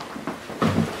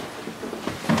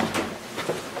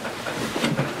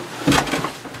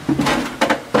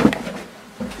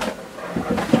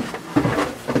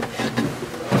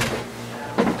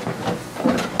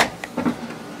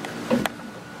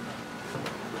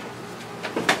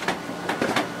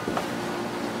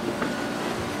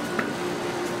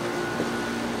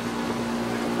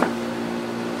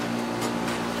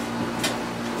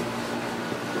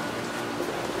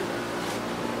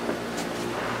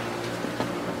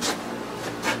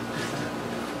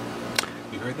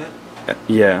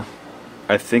 Yeah,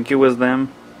 I think it was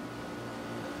them.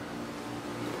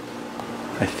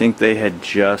 I think they had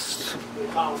just...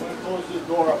 Tom, I'm going to close this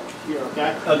door up here,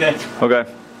 okay? Okay.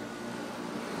 Okay.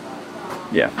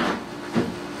 Yeah,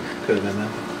 Could have been that.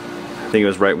 I think it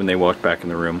was right when they walked back in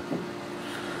the room.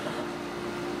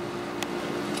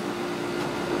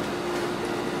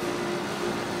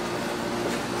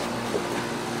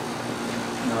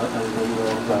 No, I was in the middle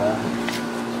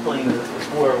of explaining this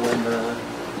before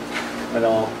when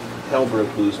all hell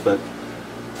broke loose, but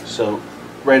so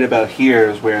right about here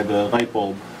is where the light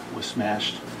bulb was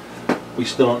smashed. We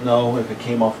still don't know if it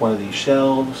came off one of these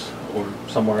shelves or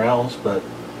somewhere else, but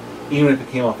even if it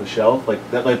came off a shelf, like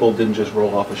that light bulb didn't just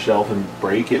roll off a shelf and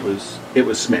break, it was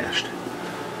smashed.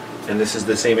 And this is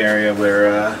the same area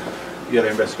where the other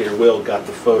investigator, Will, got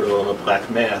the photo of a black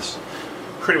mass,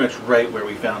 pretty much right where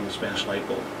we found the smashed light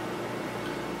bulb.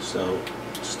 So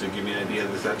just to give you an idea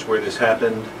that that's where this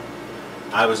happened.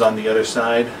 I was on the other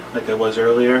side, like I was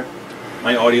earlier.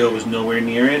 My audio was nowhere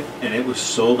near it, and it was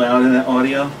so loud in that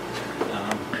audio.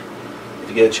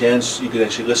 If you get a chance, you could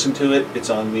actually listen to it. It's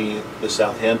on the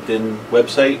Southampton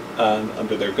website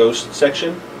under their ghost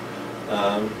section.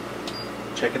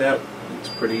 Check it out. It's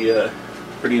pretty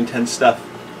intense stuff.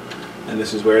 And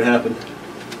this is where it happened.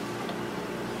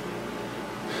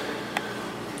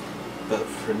 But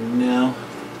for now,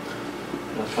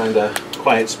 I'll find a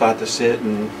quiet spot to sit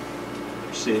and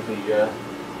see if we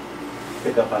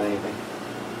pick up on anything.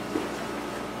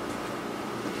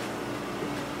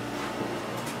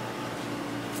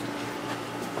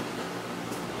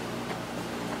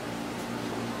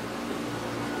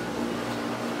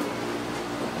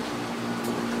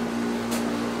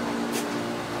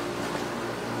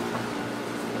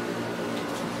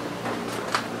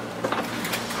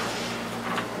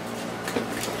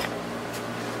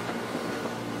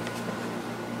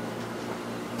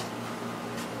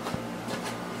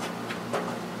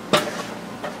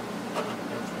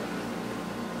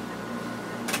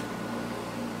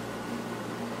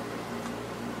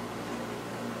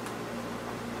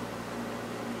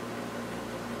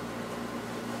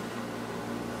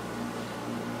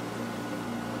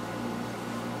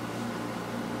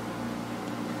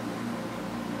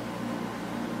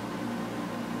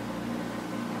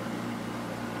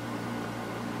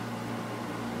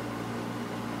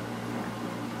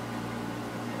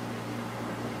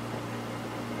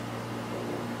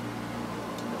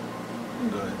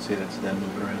 Go ahead and see that's them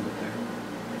moving around up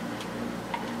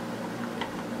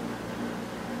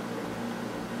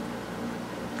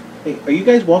there. Hey, are you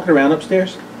guys walking around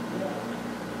upstairs?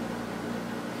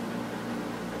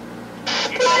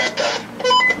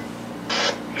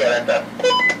 Yeah, that's up.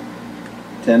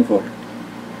 10-4.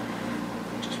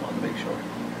 Just wanted to make sure.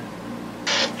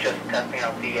 Just testing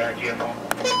out the geophone.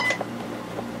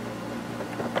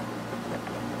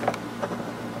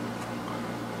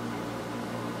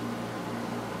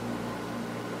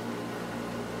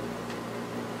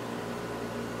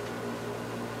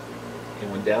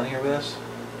 Anyone down here with us?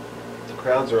 The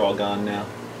crowds are all gone now.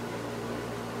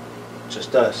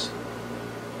 Just us.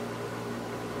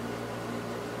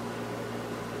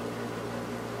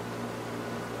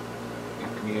 You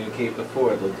communicate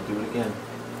before, I'd love to do it again.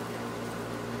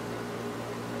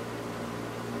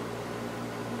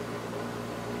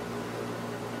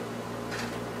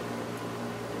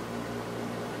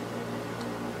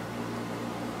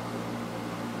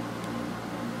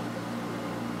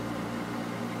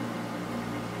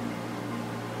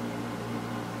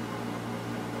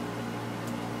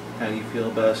 How do you feel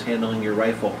about us handling your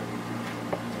rifle?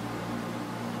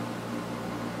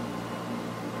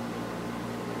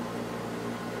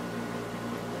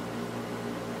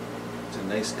 It's a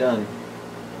nice gun.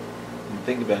 I'm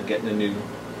thinking about getting a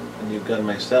new gun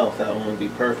myself. That one would be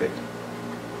perfect.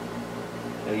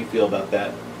 How do you feel about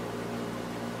that?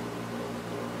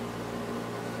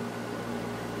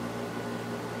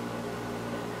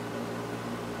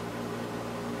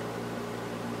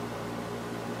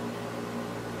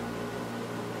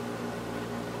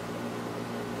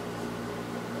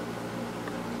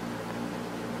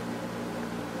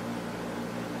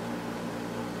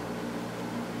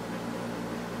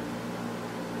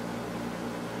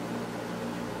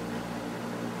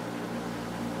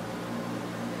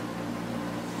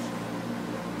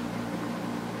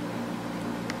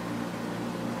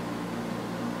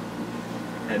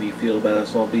 How do you feel about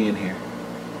us all being here?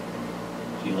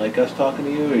 Do you like us talking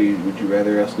to you, or would you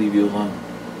rather us leave you alone?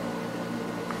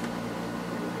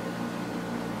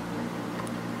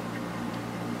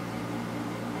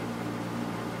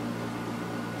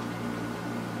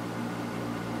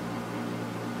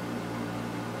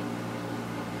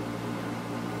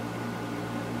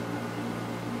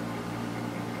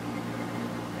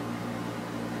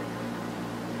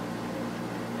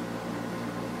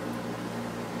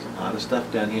 lot of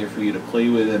stuff down here for you to play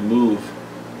with and move.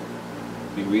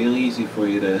 It'd be real easy for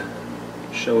you to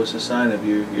show us a sign of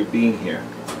your being here.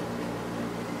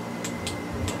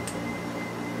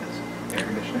 Air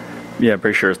conditioner? Yeah,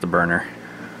 pretty sure it's the burner.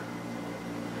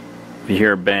 If you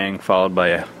hear a bang followed by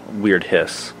a weird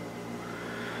hiss,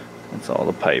 that's all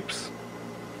the pipes.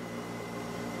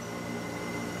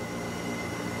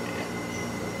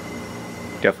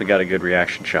 Definitely got a good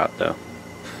reaction shot though.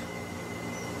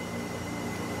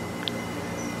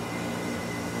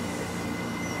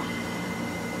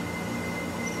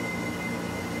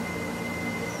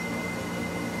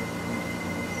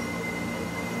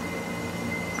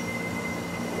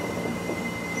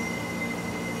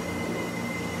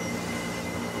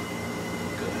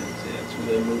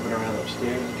 They're moving around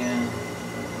upstairs again.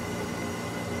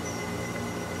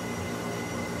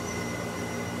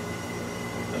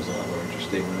 That was a lot more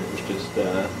interesting when it was just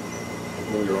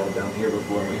when we were all down here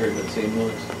before and we heard that same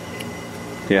noise.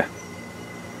 Yeah.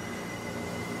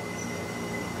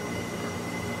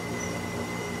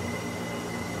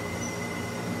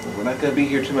 Well, we're not going to be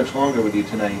here too much longer with you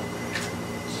tonight.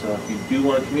 So if you do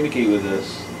want to communicate with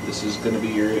us, this is going to be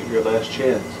your last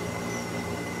chance.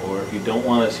 Or if you don't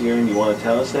want us here and you want to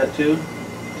tell us that too,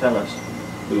 tell us.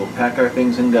 We will pack our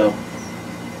things and go.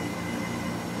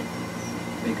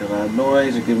 Make a loud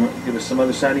noise or give us some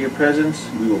other sign of your presence.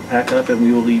 We will pack up and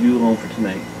we will leave you alone for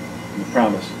tonight. We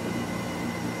promise.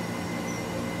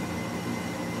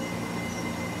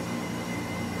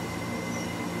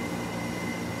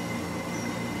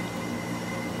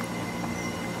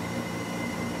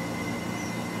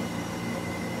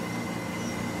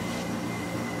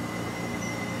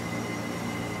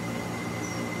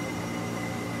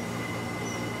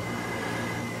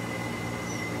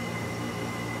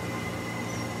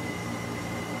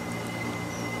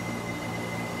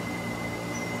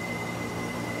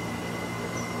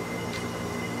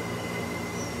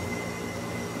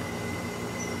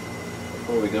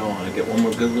 Before we go, I want to get one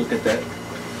more good look at that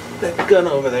gun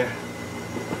over there.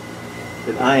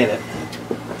 Been eyeing it.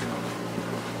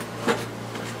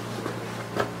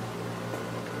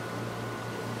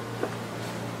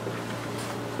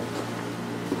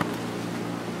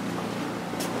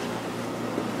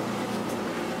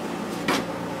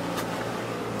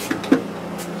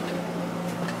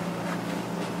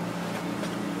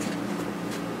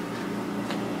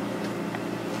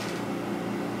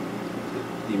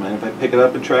 Do you mind if I pick it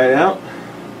up and try it out?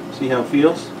 See how it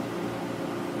feels?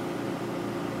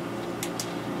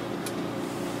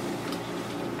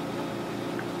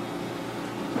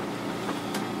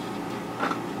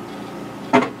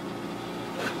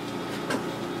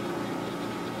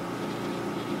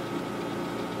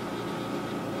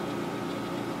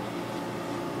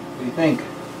 What do you think?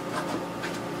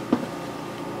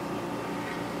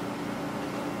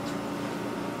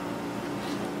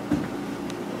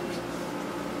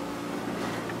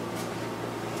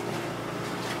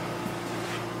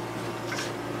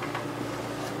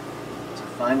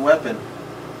 Fine weapon. You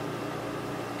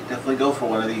could definitely go for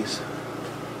one of these.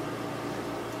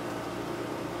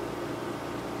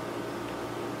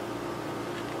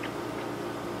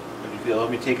 How do you feel? Let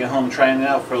me take it home, trying it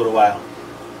out for a little while.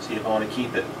 See if I want to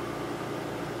keep it.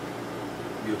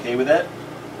 You okay with that?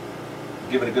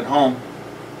 Give it a good home.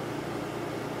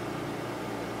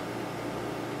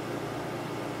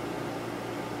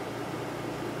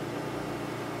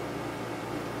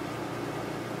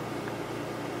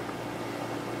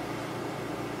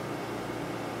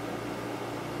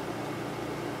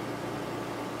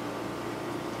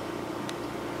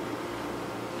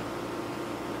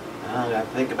 I gotta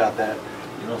think about that.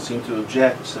 You don't seem to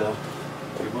object, so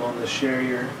if you're willing to share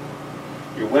your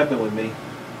weapon with me,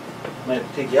 I might have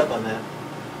to take you up on that.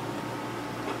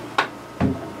 I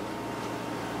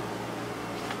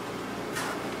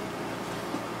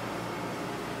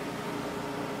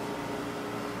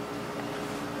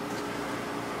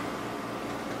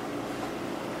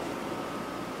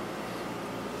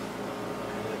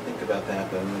gotta think about that,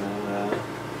 but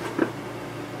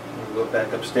I'll go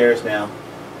back upstairs now.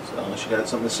 So unless you got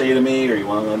something to say to me, or you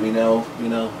want to let me know,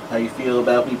 how you feel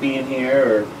about me being here,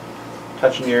 or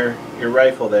touching your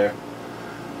rifle there,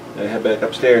 then head back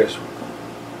upstairs.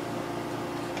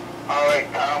 All right,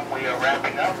 Tom, we are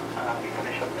wrapping up. We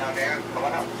finish up down there. Come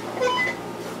on up.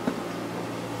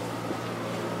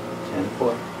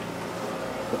 10-4.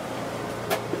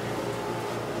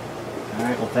 All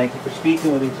right. Well, thank you for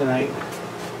speaking with me tonight.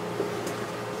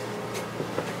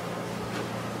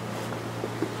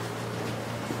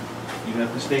 You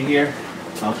have to stay here.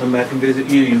 I'll come back and visit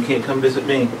you. You can't come visit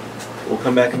me. We'll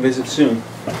come back and visit soon.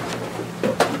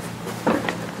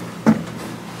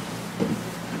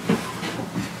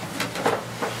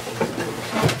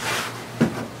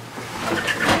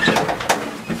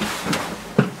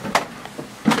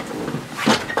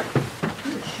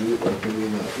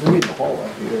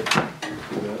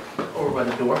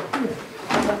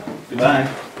 Bye.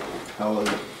 How was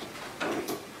it?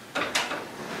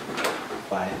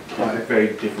 Bye. Very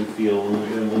different feel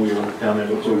than when we were down there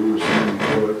before. We were seeing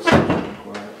before. It's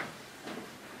quiet.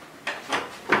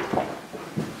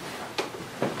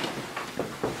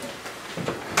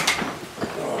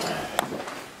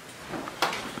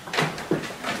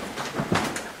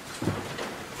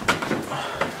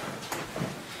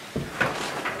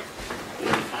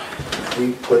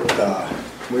 We put,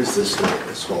 where's this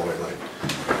hallway light?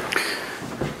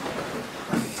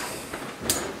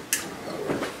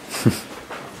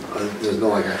 There's no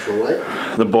like actual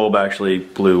light? The bulb actually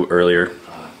blew earlier.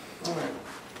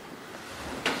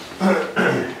 Alright.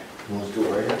 Let's do it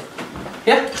right here.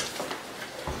 Yeah.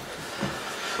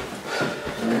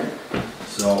 Alright.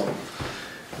 So,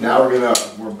 now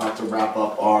we're about to wrap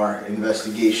up our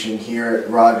investigation here at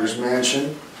Rogers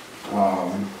Mansion.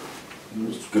 I'm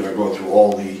just gonna go through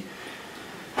all the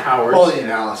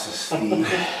analysis, the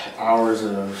hours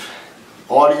of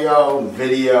audio,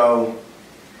 video,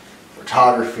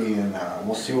 photography, and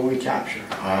we'll see what we capture.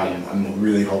 I'm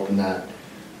really hoping that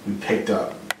we picked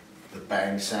up the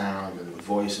bang sound and the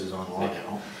voices on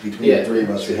audio. Between the three of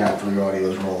us, we had 3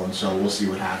 audios rolling, so we'll see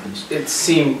what happens. It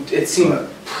seemed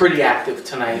pretty active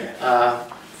tonight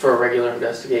for a regular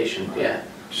investigation. Yeah.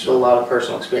 So a lot of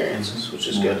personal experiences, which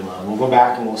is good. We'll go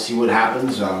back and we'll see what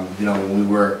happens. You know, when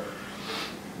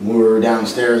we were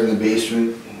downstairs in the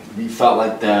basement, we felt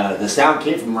like the sound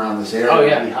came from around this area. Oh,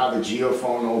 yeah. We have a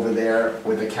geophone over there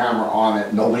with a camera on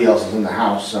it. Nobody else is in the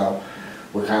house, so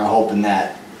we're kind of hoping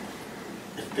that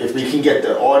if we can get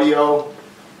the audio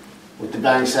with the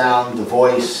bang sound, the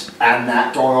voice, and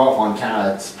that going off on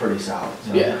camera, it's pretty solid.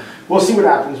 So yeah. We'll see what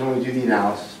happens when we do the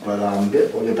analysis. But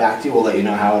we'll get back to you. We'll let you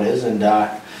know how it is. And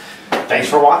thanks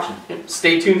for watching.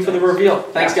 Stay tuned for the reveal.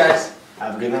 Thanks, guys.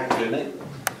 Have a good night. Good night.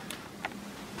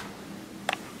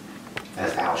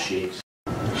 That's Al Shakes.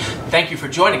 Thank you for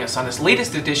joining us on this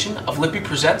latest edition of LIPI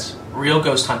Presents Real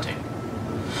Ghost Hunting.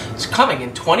 It's coming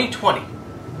in 2020.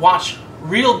 Watch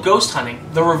Real Ghost Hunting,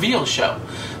 The Reveal Show,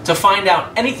 to find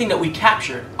out anything that we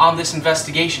captured on this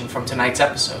investigation from tonight's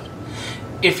episode.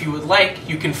 If you would like,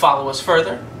 you can follow us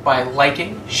further by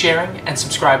liking, sharing, and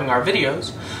subscribing our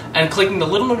videos, and clicking the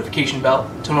little notification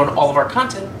bell to know when all of our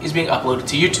content is being uploaded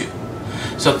to YouTube.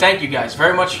 So thank you guys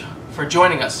very much for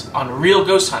joining us on Real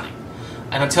Ghost Hunting.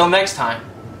 And until next time,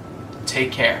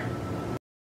 take care.